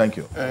much. Okay. Thank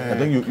you. I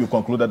think you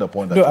concluded the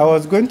point. I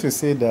was going to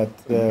say that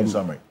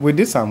we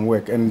did some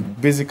work, and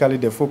basically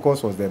the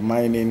focus was the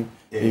mining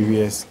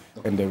areas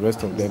and the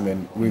rest of them,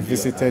 and we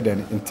visited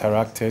and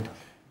interacted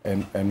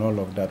and all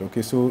of that.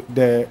 Okay, so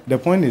the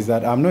point is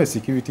that I'm not a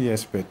security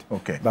expert,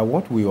 but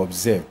what we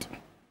observed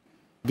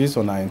based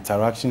on our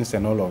interactions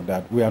and all of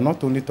that, we are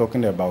not only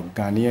talking about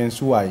Ghanaians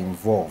who are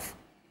involved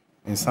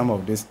in some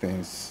of these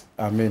things.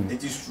 I mean,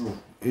 it is true.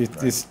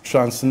 It is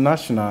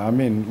transnational. I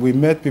mean, we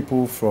met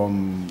people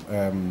from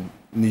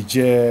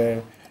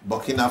Niger,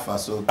 Burkina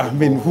Faso. I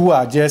mean, who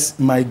are just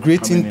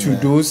migrating to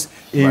those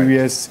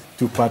areas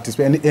to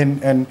participate.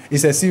 And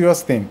it's a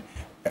serious thing.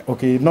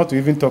 Okay, not to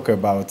even talk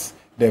about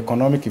the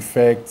economic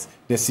effects,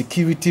 the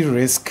security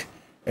risk,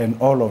 and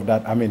all of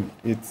that. I mean,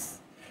 it's,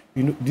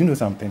 do you know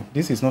something?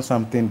 This is not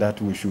something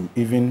that we should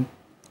even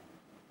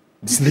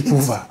sleep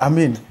over. I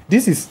mean,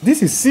 this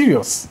is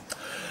serious.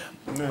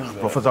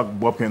 Professor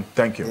Bokpin,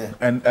 thank you. Yeah.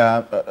 And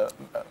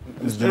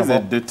there's a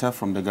data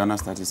from the Ghana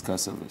Statistical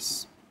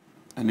Service.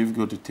 And if you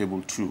go to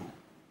table 2,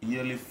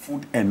 yearly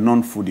food and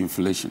non-food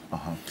inflation.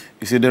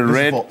 You see the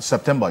red... for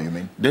September, you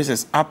mean? This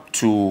is up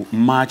to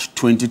March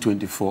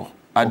 2024.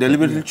 I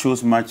deliberately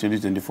chose March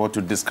 2024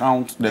 to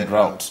discount the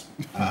drought.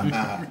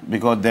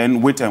 Because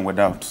then with and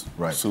without.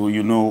 Right. So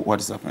you know what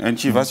is happening. And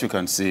Chief, as you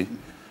can see,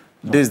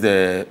 this is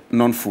the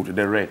non-food,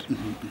 the red.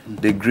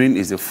 The green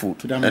is the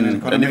food.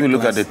 And if you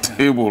look at the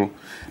table,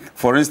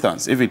 for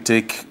instance, if you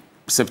take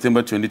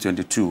September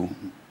 2022,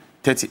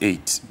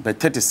 38, but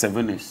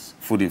 37 is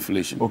food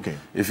inflation. Okay.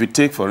 If you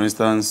take, for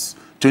instance,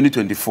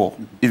 2024,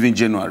 even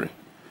January,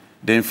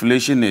 the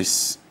inflation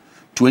is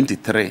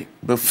 23,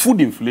 but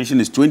food inflation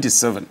is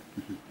 27,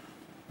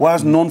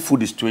 whilst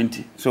non-food is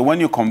 20. So when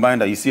you combine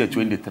that, you see a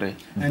 23.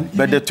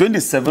 But the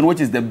 27, which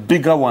is the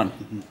bigger one,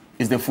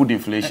 is the food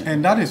inflation.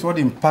 And that is what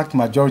impacts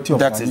majority of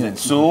Ghanaians.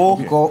 So,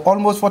 because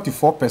almost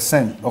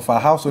 44% of our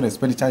household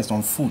expenditure is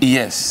on food.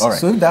 Yes. All right.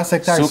 So if that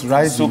sector is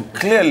rising, so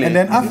clearly, and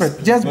then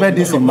Alfred, just bear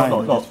this in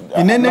mind.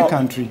 In any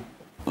country.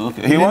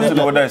 Okay. He wants to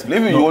know whether it's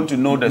split. If you want to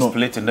know the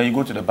split, and then you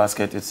go to the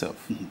basket itself.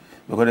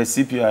 Because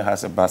the CPI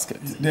has a basket.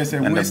 There's a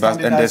and it's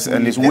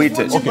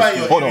weighted.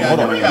 Okay, hold on.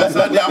 Let make his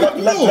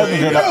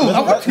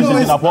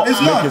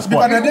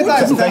point.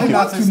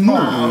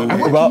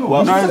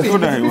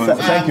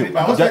 Thank you.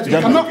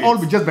 It cannot all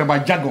be just by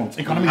jargons,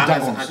 economic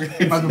jargons.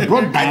 It must be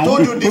brought down. I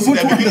told you this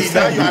is the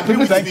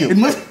beginning. Thank you.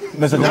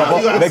 Mr.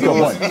 Jabba, make your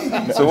point.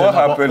 So what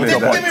happened is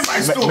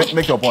that...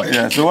 Make your point.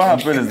 Yeah, so what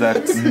happened is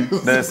that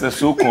there's a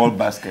so-called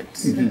basket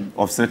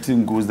of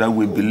certain goods that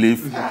we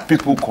believe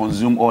people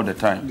consume all the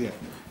time.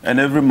 And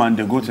every month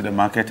they go to the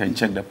market and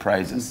check the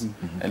prices.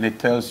 And it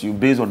tells you,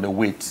 based on the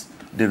weight,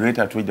 the rate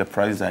at which the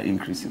prices are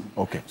increasing.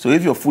 Okay. So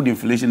if your food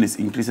inflation is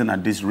increasing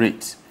at this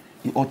rate,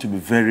 you ought to be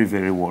very,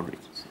 very worried.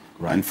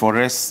 Right. And for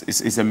us,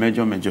 it's a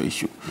major, major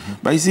issue.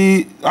 But you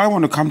see, I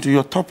want to come to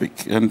your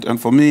topic. And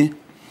for me,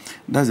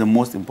 that's the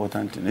most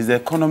important thing. Is the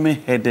economy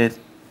headed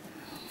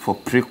for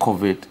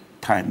pre-COVID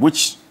time,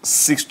 which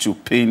seeks to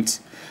paint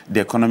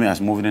the economy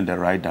as moving in the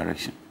right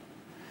direction?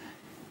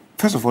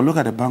 First of all, look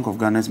at the Bank of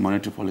Ghana's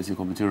Monetary Policy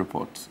Committee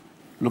report.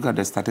 Look at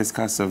the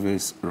Statistical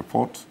Service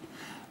report.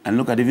 And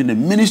look at even the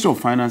Ministry of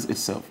Finance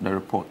itself, the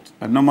report.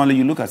 And normally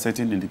you look at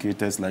certain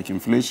indicators like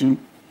inflation,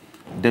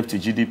 debt to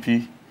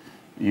GDP,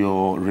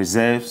 your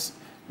reserves,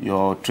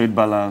 your trade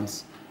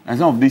balance, and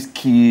some of these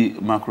key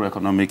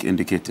macroeconomic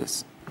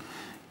indicators.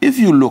 If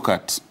you look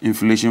at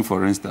inflation,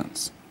 for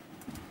instance,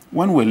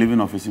 when we were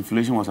leaving office,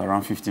 inflation was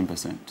around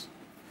 15%.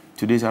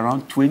 Today it's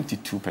around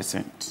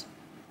 22%.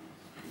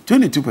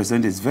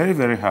 22% is very,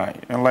 very high.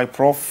 And like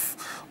Prof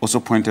also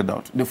pointed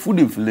out, the food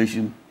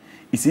inflation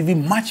is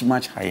even much,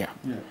 much higher.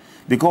 Yeah.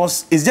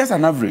 Because it's just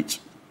an average.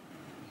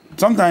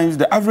 Sometimes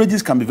the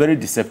averages can be very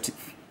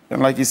deceptive.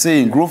 And like you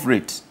say, in growth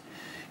rate,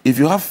 if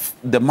you have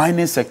the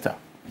mining sector,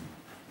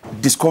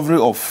 discovery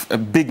of a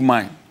big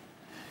mine,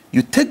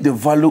 you take the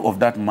value of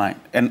that mine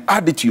and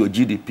add it to your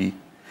GDP,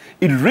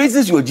 it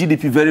raises your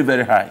GDP very,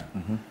 very high.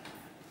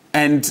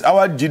 And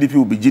our GDP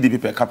will be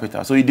GDP per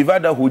capita. So you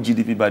divide that whole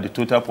GDP by the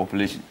total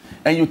population.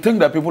 And you think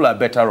that people are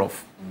better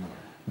off.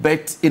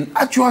 But in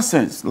actual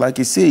sense, like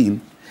he's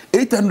saying,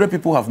 800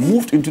 people have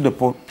moved into the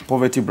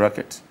poverty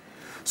bracket.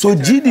 So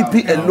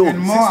GDP alone... And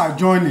more are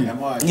joining.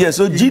 Yeah,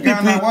 so GDP...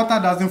 Ghana, water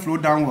doesn't flow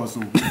downwards.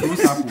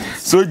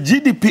 So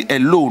GDP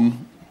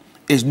alone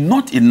is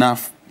not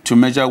enough to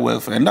measure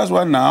welfare. And that's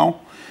why now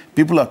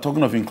people are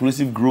talking of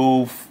inclusive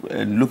growth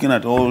and looking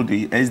at all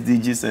the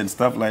SDGs and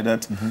stuff like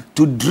that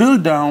to drill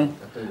down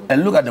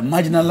and look at the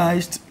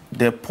marginalized,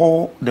 the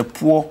poor,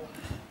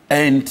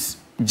 and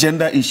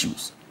gender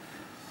issues.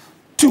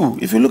 Two,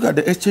 if you look at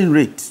the exchange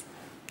rate,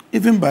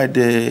 even by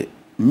the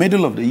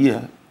middle of the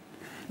year,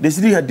 the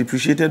cedi had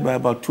depreciated by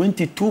about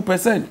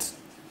 22%.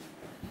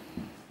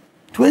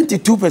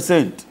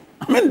 22%.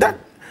 I mean, that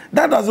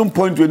doesn't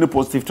point to any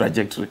positive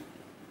trajectory.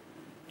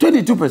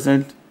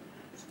 22%.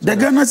 The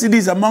Ghana cedi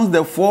is amongst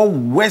the 4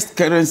 worst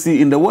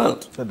currency in the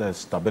world. So there's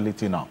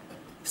stability now.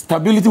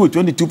 Stability with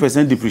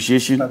 22%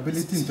 depreciation.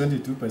 Stability in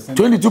 22%.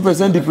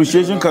 22%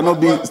 depreciation cannot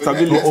be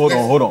stability. Hold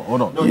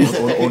on.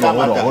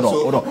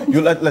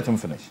 You let him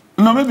finish.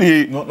 No,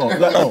 maybe. No.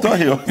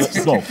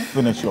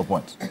 Finish your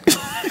point.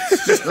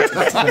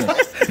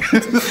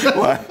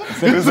 Why?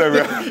 Listen,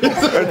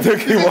 we're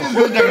taking one.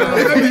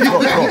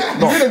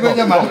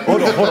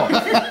 Hold on.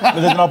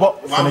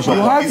 Finish your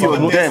point.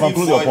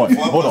 Conclude your point.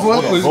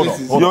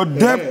 Hold on.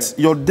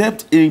 Your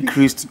debt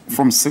increased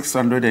from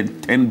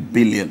 610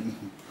 billion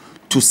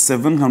to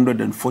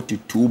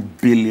 742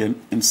 billion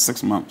in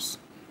 6 months.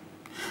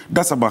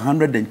 That's about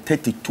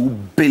 132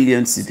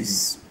 billion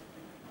cedis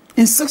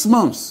in 6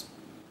 months.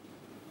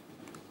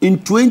 In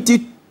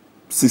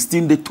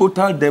 2016, the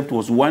total debt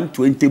was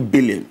 120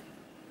 billion.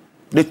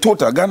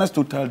 Ghana's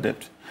total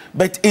debt.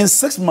 But in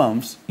 6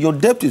 months, your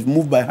debt is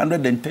moved by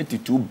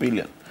 132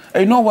 billion.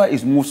 And you know why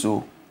it's moved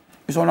so?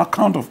 It's on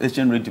account of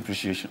exchange rate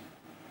depreciation.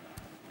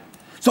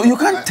 So you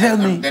can't tell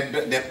me...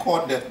 The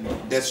core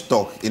debt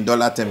stock in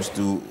dollar terms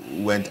too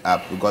went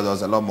up because there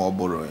was a lot more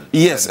borrowing.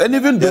 Yes, and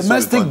even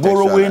domestic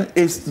borrowing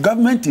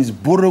government is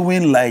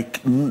borrowing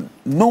like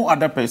no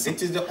other person.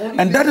 It is the only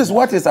and that is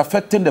what is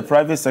affecting the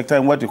private sector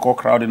and what you call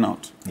crowding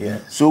out.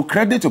 Yes. So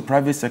credit to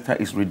private sector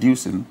is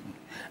reducing,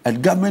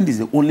 and government is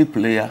the only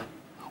player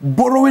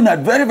borrowing at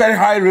very, very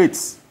high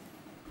rates.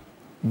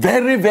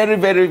 Very, very,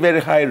 very, very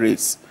high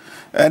rates.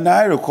 And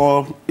I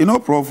recall,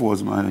 Prof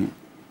was my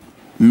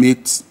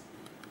mate,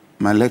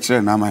 my lecturer,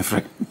 and now my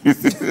friend.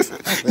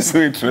 So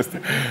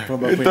interesting.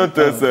 He taught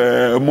us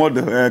a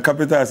model,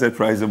 capital asset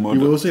pricing model.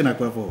 You were also in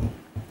Aquafo?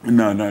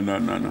 No.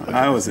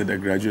 I was at the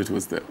graduate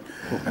hostel.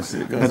 No,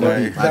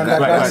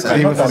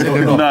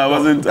 I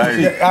wasn't. I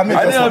didn't have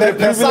the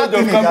privilege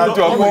of coming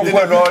to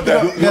Aquafo and all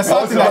that.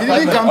 He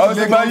didn't come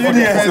to my uni.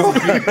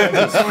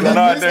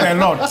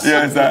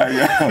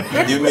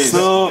 Yes, you mean.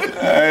 So,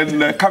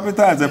 and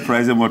capital asset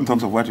pricing model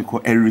talks of what we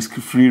call a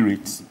risk-free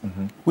rate,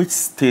 which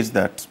states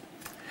that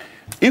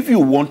if you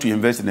want to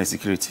invest in a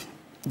security,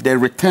 the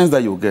returns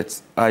that you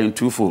get are in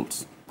two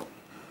folds.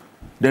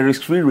 The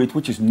risk-free rate,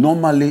 which is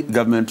normally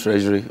government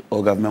treasury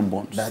or government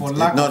bonds.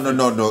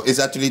 No. It's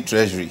actually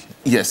treasury.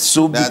 Yes.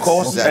 So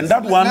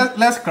that one.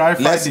 Let's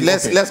clarify. Let's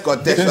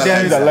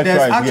contextualize.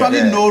 There's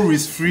actually no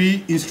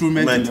risk-free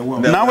instrument in the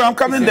world. Now I'm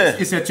coming there.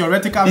 It's a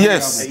theoretical.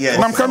 Yes.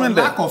 I'm coming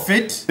there. Lack of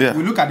it.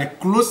 We look at the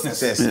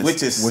closest.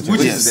 Which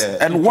is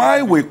and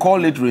why we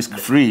call it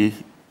risk-free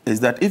is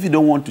that if you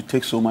don't want to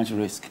take so much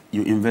risk,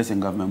 you invest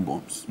in government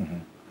bonds.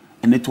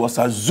 And it was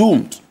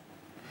assumed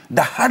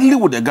that hardly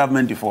would the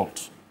government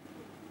default.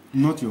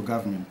 Not your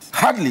government.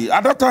 Hardly,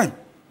 at that time.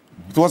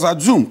 It was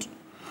assumed.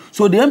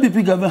 So the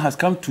MPP government has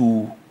come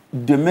to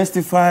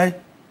demystify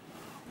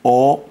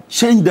or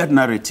change that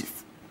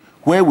narrative,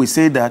 where we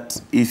say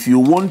that if you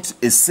want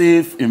a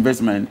safe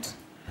investment,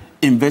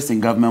 invest in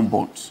government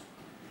bonds.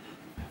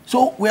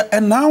 So,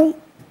 and now,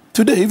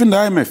 today, even the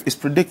IMF is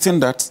predicting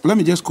that, let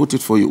me just quote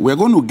it for you, we're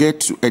going to get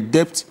to a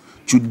debt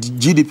to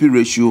GDP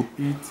ratio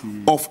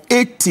of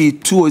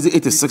 82 or is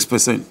it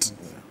 86%.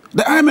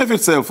 The IMF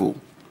itself,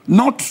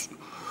 not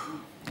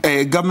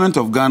a government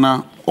of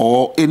Ghana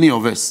or any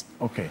of us.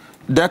 Okay.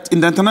 That in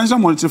the International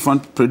Monetary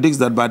Fund predicts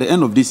that by the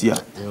end of this year,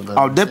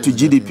 our debt to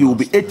GDP will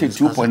be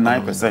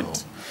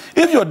 82.9%.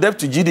 If your debt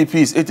to GDP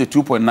is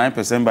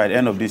 82.9% by the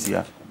end of this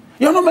year,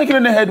 you're not making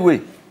any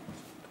headway.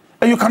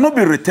 And you cannot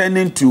be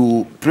returning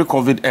to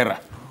pre-COVID era.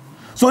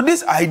 So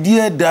this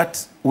idea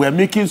that we're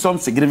making some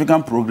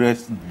significant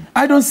progress,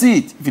 I don't see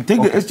it. If you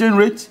take the exchange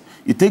rate,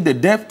 you take the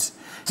debt,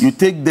 you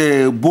take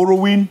the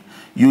borrowing,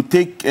 you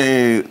take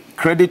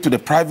credit to the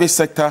private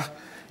sector,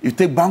 you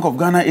take Bank of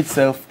Ghana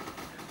itself,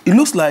 it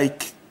looks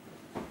like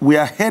we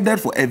are headed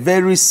for a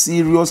very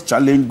serious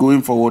challenge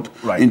going forward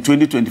in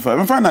 2025.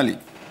 And finally,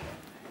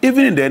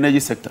 even in the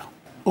energy sector,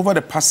 over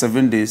the past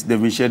 7 days,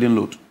 they've been shedding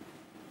load.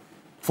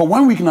 For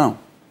 1 week now,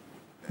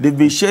 they've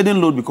been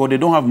shedding load because they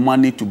don't have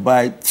money to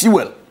buy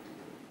fuel.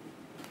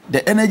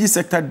 The energy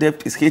sector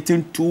debt is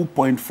hitting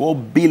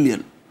 2.4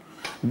 billion.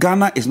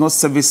 Ghana is not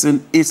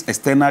servicing its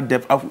external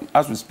debt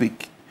as we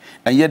speak.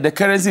 And yet the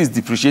currency is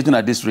depreciating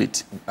at this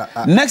rate.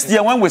 Next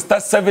year, when we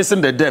start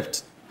servicing the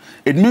debt,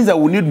 it means that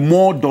we need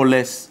more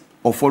dollars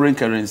of foreign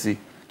currency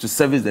to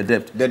service the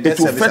debt. The debt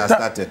service has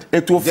started.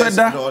 It will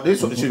further... No, this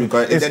should be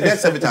correct. The debt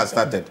service has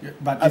started.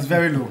 But it's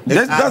very low.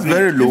 That's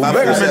very low.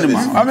 Very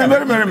minimal. I mean,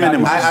 very, very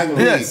minimal. I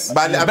agree. Yes.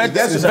 But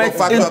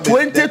in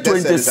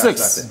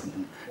 2026,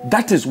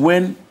 that is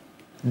when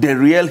the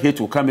real hit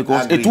will come,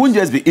 because it won't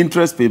just be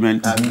interest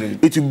payment.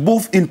 It will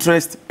both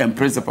interest and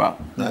principal.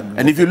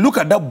 And if you look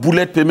at that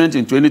bullet payment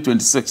in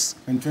 2026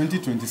 and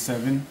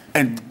 2027,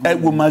 and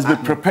we must be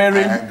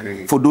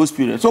preparing for those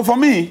periods. So for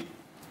me,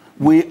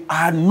 we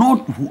are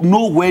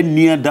nowhere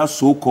near that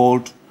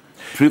so-called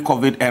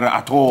pre-COVID era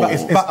at all. But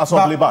it's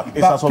Assogly back.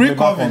 It's Assogly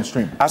back on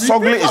stream.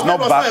 Assogly is not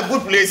back.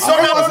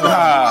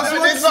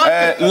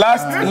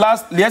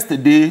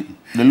 Yesterday,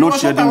 the load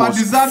shedding was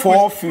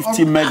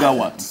 450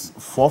 megawatts.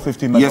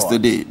 450 megawatts.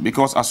 Yesterday,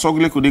 because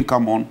Assogly couldn't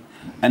come on,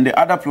 and the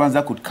other plants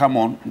that could come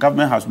on,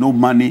 government has no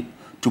money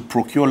to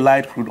procure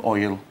light crude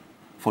oil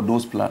for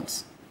those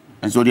plants.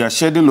 And so they are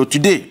shedding load.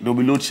 Today, there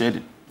will be load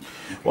shedding.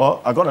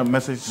 Well, I got a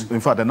message, in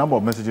fact, a number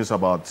of messages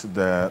about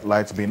the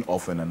lights being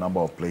off in a number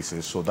of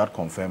places, so that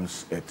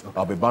confirms it.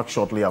 I'll be back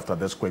shortly after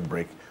this quick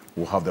break.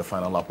 We'll have the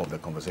final lap of the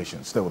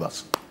conversation. Stay with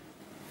us.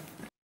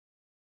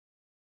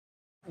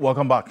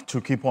 Welcome back to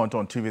Key Point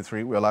on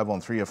TV3. We're live on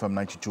 3FM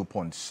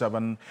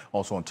 92.7,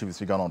 also on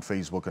TV3 Ghana on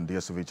Facebook and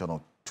DSTV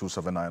channel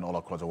 279 all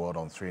across the world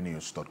on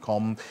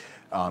 3news.com.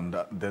 And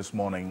this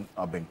morning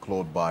I've been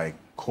clothed by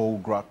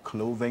Kogra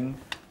Clothing,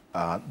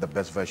 the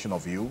best version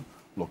of you.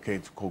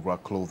 Locate Kogra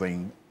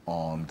Clothing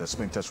on the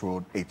Spintex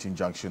Road, 18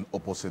 Junction,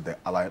 opposite the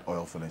Allied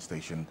Oil Filling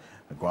Station,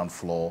 the ground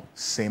floor,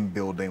 same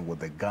building with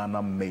the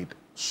Ghana Made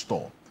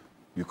store.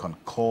 You can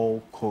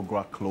call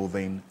Kogra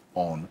Clothing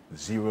on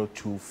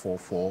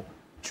 0244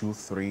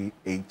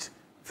 238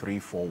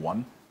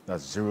 341.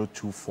 That's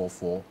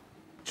 0244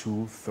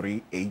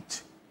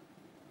 238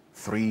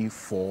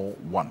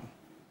 341.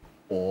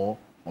 Or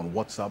on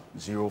WhatsApp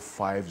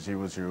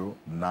 0500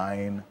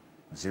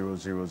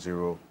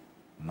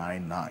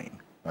 900099.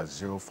 That's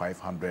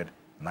 0500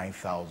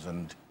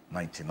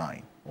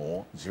 900099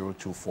 or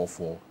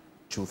 0244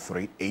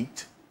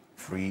 238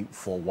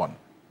 341.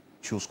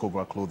 Choose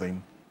Kogra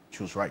Clothing.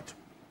 Choose right.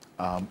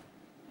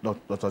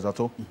 Dr.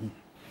 Zato,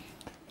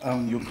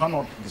 you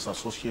cannot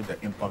disassociate the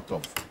impact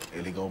of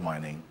illegal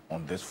mining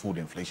on this food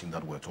inflation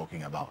that we're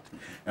talking about.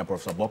 And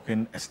Professor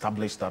Bokpin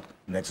established that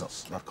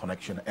nexus, that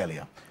connection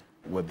earlier,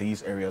 with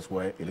these areas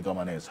where illegal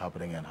mining is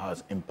happening and how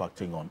it's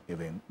impacting on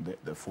even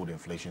the food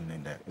inflation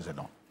in there. Is it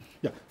not?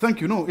 Yeah, thank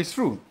you. No, it's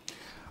true.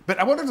 But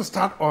I wanted to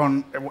start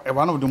on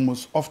one of the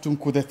most often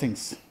quoted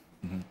things.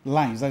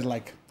 Lines, that's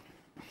like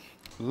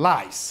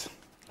lies,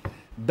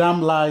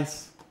 damn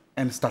lies,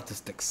 and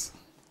statistics.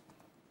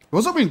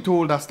 We've also been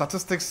told that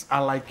statistics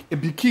are like a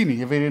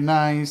bikini, a very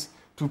nice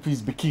two-piece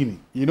bikini,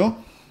 you know?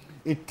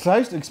 It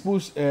tries to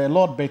expose a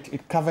lot, but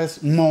it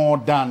covers more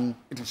than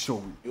it is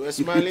showing. You were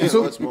smiling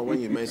so, much more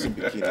when you mentioned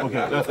bikini. Okay,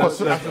 of course.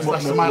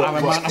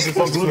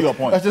 Conclude your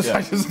point. I just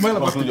smile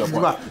about it.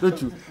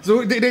 Don't you?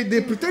 So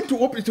they pretend to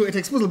open to it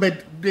expose,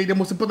 but the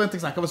most important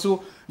things are covered.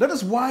 So that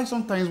is why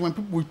sometimes when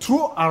people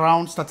throw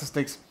around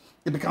statistics,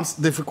 it becomes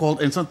difficult,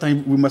 and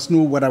sometimes we must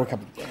know what are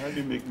happening. How do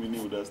you make me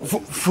know that?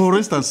 For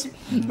instance,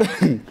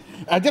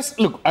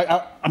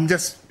 I'm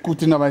just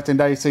quoting about it, and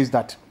that it says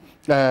that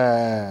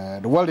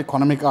the World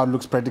Economic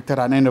Outlook predicted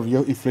an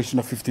end-of-year inflation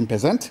of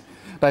 15%.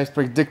 That is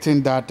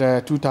predicting that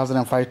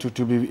 2005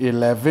 to be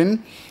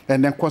 11,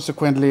 and then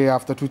consequently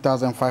after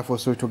 2005 or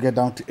so to get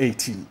down to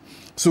 18.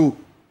 So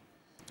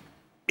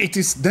it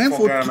is then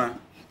for Ghana.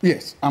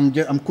 Yes, I'm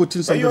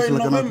quoting something. You're in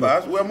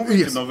November. We're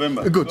moving to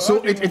November. Good.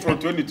 So it's from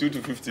 22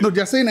 to 15. No,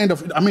 they're saying end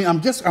of. I'm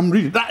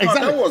reading that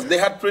exactly. No, that was they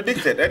had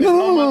predicted. That is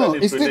normal.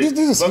 This the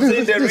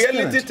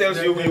reality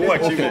tells you we will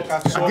achieve it.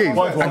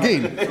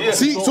 Again.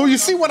 See, so you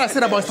see what I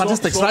said about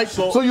statistics, right?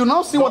 So you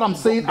now see what I'm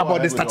saying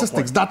about the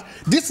statistics. That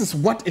this is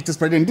what it is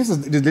predicting. This is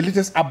the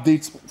latest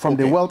updates from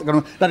the World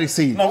Economic that is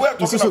saying. No, we're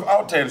talking of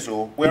outcomes,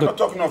 so we're not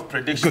talking of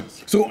predictions.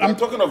 Good. So I'm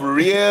talking of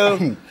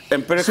real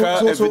empirical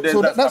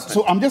evidence.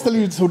 So I'm just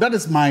telling you. So that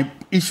is my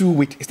issue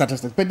with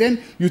statistics. But then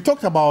you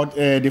talked about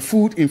the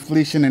food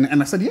inflation,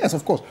 and I said, yes,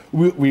 of course,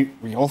 we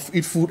all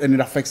eat food and it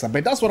affects us.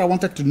 But that's what I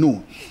wanted to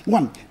know.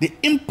 One, the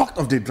impact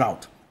of the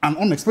drought, an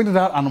unexpected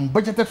drought, an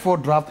unbudgeted for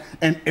drought,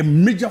 and a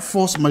major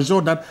force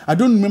majeure that I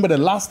don't remember the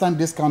last time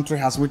this country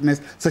has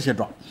witnessed such a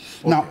drought.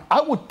 Okay. Now,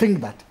 I would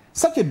think that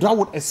such a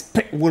drought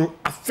will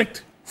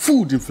affect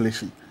food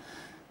inflation.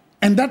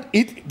 And then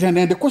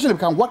the question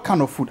becomes, what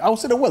kind of food? I would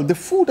say that, well, the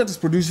food that is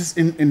produced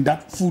in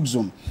that food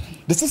zone.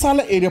 The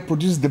Sisala area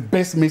produces the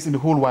best maize in the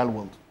whole wide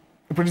world.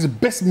 It produces the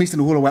best maize in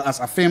the whole world as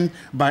affirmed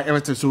by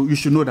everything. So you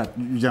should know that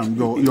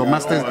your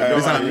masters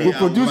will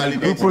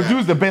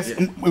produce the best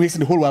maize in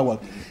the whole wide world.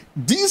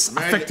 This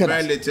affected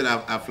very little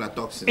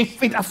aflatoxins.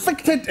 It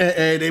affected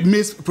the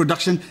maize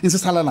production in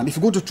Sisala land. If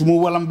you go to Tumo,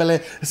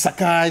 Walambele,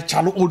 Sakai,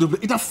 Chalo, all the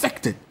it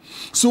affected.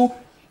 So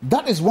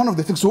that is one of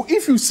the things. So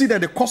if you see that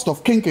the cost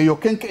of your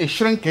kenke is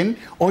shrinking,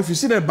 or if you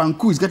see that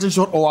Banku is getting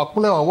short, or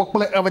Akule or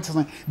Wakule,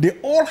 everything, they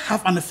all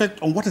have an effect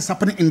on what is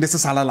happening in the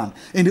Sisala land.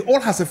 And they all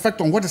has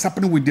effect on what is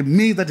happening with the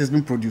maize that is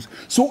being produced.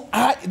 So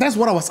that's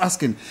what I was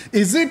asking.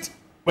 Is it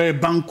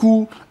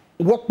Banku,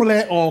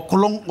 Wakule or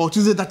Kolong or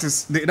Tuesday that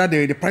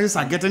the prices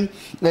are getting,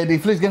 the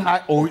inflation is getting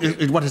high, or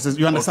what is it?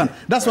 You understand? Okay.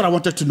 That's what I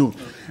wanted to know.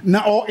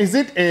 Now, or is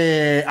it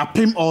a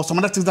PIM or some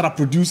other things that are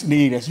produced in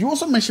the areas? You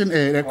also mentioned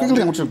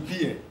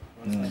quickly.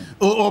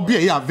 Or beer,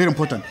 yeah, very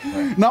important.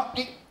 Right. Now,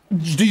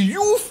 the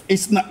youth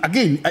is not,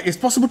 again, it's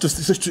possible we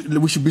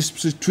should be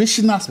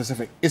situational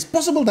specific. It's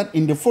possible that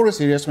in the forest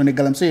areas, when the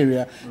Galamsey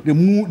area,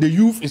 the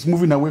youth is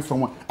moving away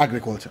from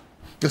agriculture.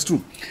 That's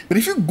true. But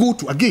if you go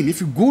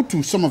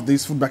to some of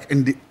these food back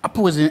in the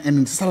Upper West and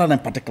in Salad in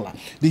particular,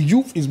 the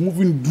youth is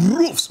moving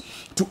droves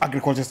to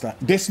agriculture.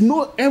 There's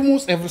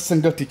almost every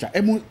single teacher,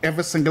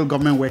 every single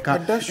government worker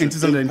in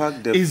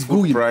Salad is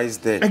going. Price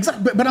there.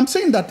 Exactly. But I'm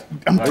saying that,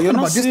 I'm talking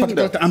about this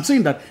particular, I'm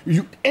saying that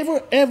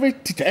every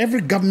teacher,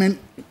 every government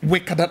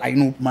worker that I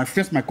know, my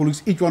friends, my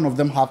colleagues, each one of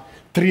them have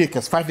 3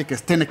 acres, 5 acres,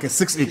 10 acres,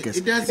 6 acres.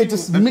 It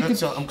is making.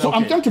 So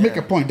I'm trying to make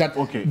a point that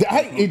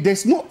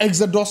there's no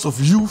exodus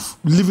of youth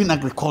living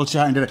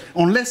agriculture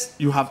unless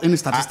you have any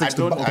statistics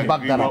to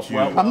back that up.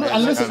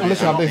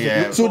 Unless you have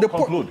this. So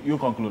you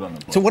conclude on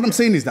it. So what I'm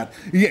saying is that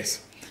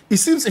yes, it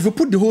seems if you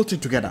put the whole thing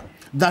together,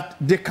 that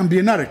there can be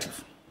a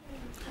narrative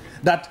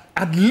that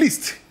at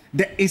least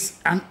there is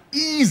an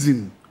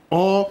easing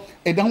or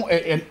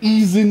an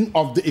easing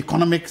of the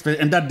economic space,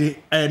 and that the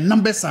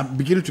numbers are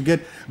beginning to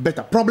get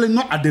better. Probably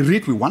not at the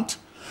rate we want,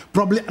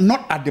 probably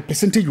not at the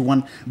percentage we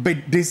want, but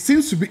there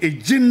seems to be a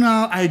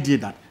general idea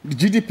that the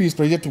GDP is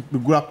projected to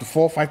go up to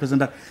 4 or 5%,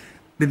 that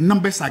the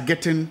numbers are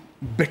getting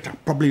better,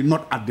 probably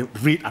not at the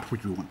rate at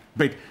which we want.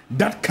 But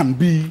that can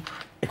be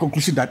a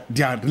conclusion that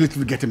they are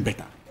relatively getting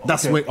better.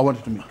 That's what I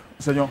wanted to make.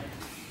 Senor?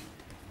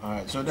 All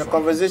right, so the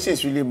conversation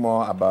is really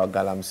more about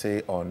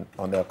Galamsey on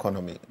the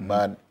economy.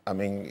 But, I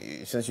mean,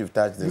 since you've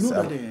touched this...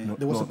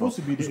 there was supposed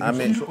to be the... I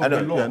mean,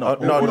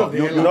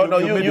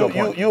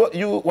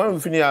 you when we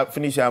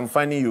finish, I'm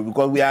finding you,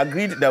 because we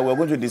agreed that we're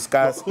going to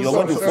discuss, you're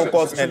going to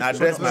focus and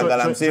address my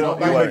Galamsey. You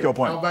make your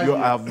point. You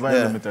have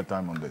very limited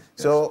time on this.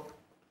 So,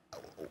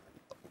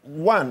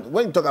 one,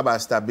 when you talk about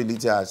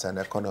stability as an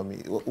economy,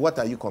 what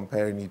are you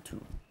comparing it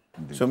to?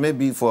 Indeed. So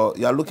maybe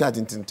you're looking at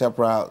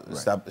intertemporal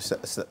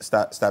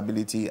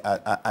stability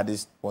at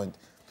this point.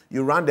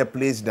 You run the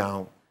place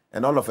down,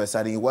 and all of a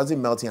sudden it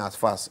wasn't melting as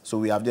fast, so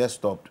we have just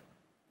stopped.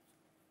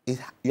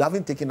 You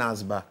haven't taken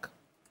us back.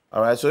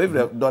 All right. So if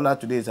the dollar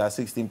today is at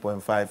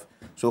 16.5,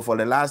 so for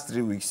the last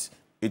 3 weeks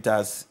it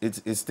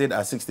stayed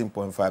at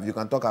 16.5. You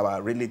can talk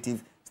about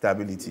relative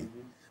stability.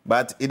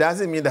 But it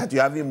doesn't mean that you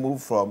haven't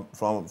moved from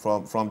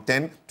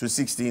 10 to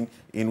 16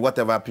 in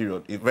whatever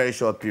period, a very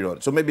short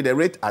period. So maybe the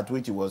rate at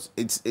which it was,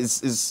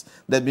 there's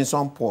been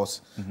some pause.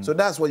 So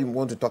that's what you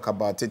want to talk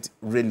about it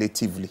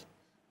relatively.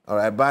 All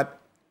right, but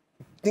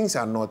things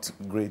are not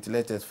great,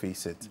 let us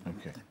face it.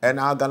 Okay. And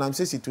our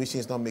Galamsey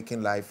situation is not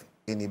making life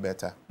any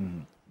better.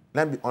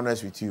 Let me be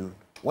honest with you.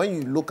 When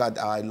you look at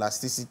our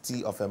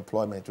elasticity of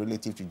employment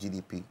relative to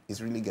GDP, it's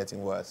really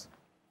getting worse.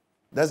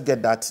 Let's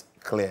get that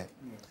clear.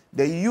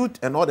 The youth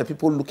and all the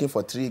people looking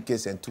for 3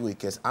 acres and 2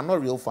 acres are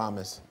not real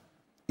farmers.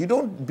 You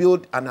don't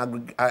build an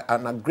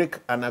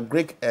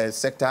agric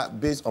sector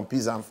based on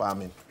peasant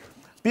farming.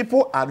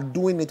 People are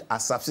doing it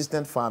as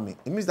subsistence farming.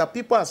 It means that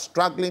people are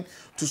struggling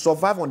to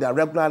survive on their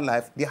regular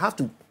life. They have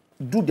to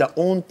do their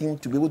own thing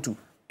to be able to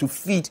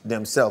feed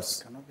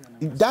themselves.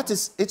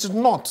 It's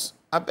not.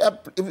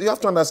 You have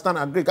to understand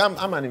agric.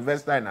 I'm an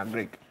investor in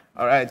agric.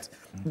 All right.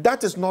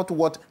 That is not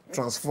what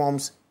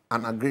transforms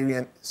an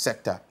agrarian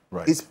sector.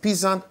 Right. It's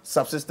peasant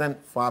subsistence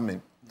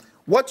farming.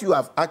 What you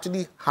have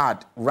actually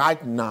had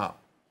right now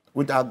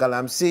with our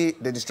Galamsey,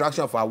 the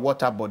destruction of our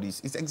water bodies,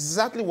 is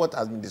exactly what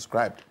has been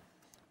described.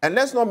 And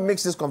let's not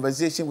mix this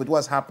conversation with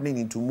what's happening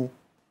in Tumu.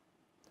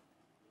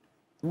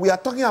 We are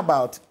talking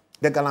about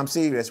the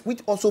Galamsey areas,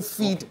 which also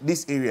feed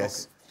these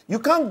areas. You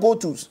can't go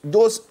to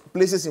those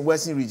places in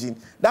Western region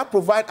that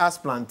provide us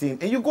plantain,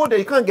 and you go there,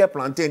 you can't get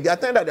plantain. They are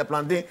telling that the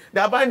plantain,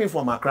 they are buying it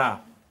from Accra.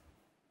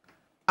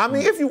 I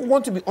mean, if you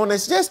want to be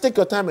honest, just take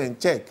your time and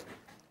check.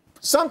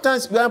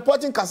 Sometimes we are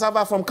importing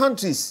cassava from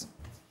countries.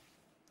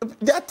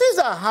 There are things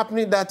that are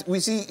happening that we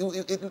see.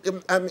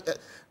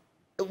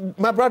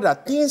 My brother,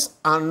 things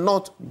are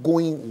not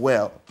going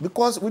well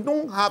because we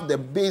don't have the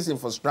base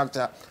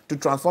infrastructure to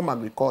transform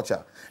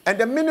agriculture. And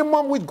the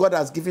minimum which God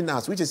has given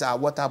us, which is our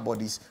water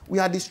bodies, we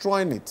are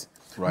destroying it.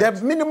 Right. The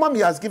minimum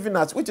He has given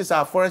us, which is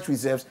our forest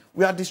reserves,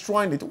 we are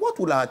destroying it. What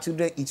will our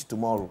children eat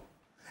tomorrow?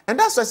 And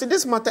that's why I say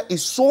this matter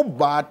is so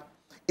bad.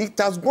 It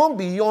has gone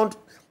beyond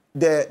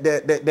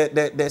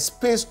the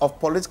space of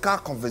political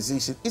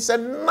conversation. It's a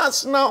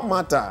national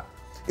matter.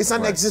 It's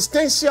an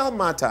existential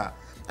matter.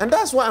 And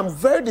that's why I'm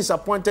very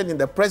disappointed in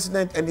the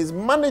president and his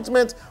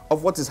management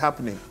of what is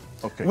happening.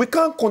 Okay. We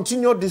can't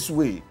continue this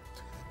way.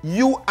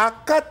 You are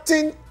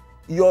cutting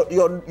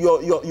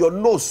your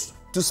nose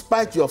to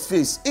spite your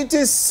face. It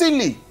is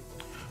silly.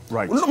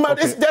 Right. Look, man,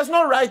 there's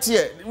no right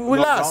here.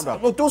 Relax.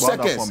 2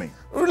 seconds.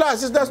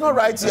 Relax. There's no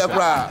right here,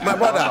 my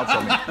brother.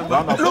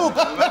 Look,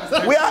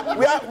 we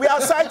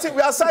are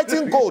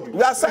citing gold.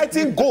 We are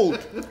citing gold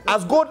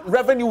as gold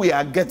revenue we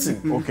are getting.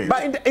 Okay.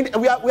 But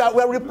we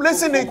are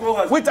replacing it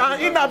with our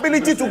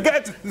inability to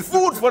get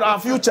food for our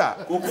future,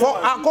 for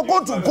our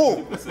cocoa to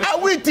go. Are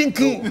we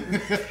thinking?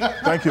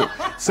 Thank you,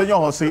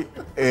 Senor Jose.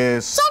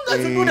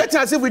 Sometimes we do that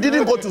as if we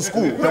didn't go to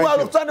school. We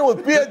were starting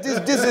with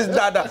PhD. This is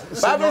that. But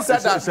having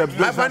said that,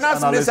 my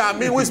finance minister,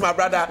 who is my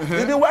brother,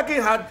 he's been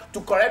working hard to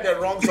correct the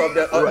wrongs of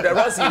the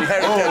wrongs he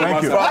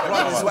inherited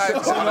from his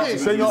wife.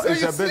 Senor,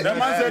 it's a business. The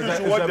man said you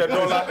should watch the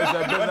dollar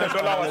when the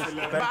dollar was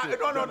 11.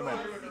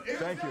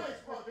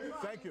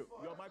 Thank you.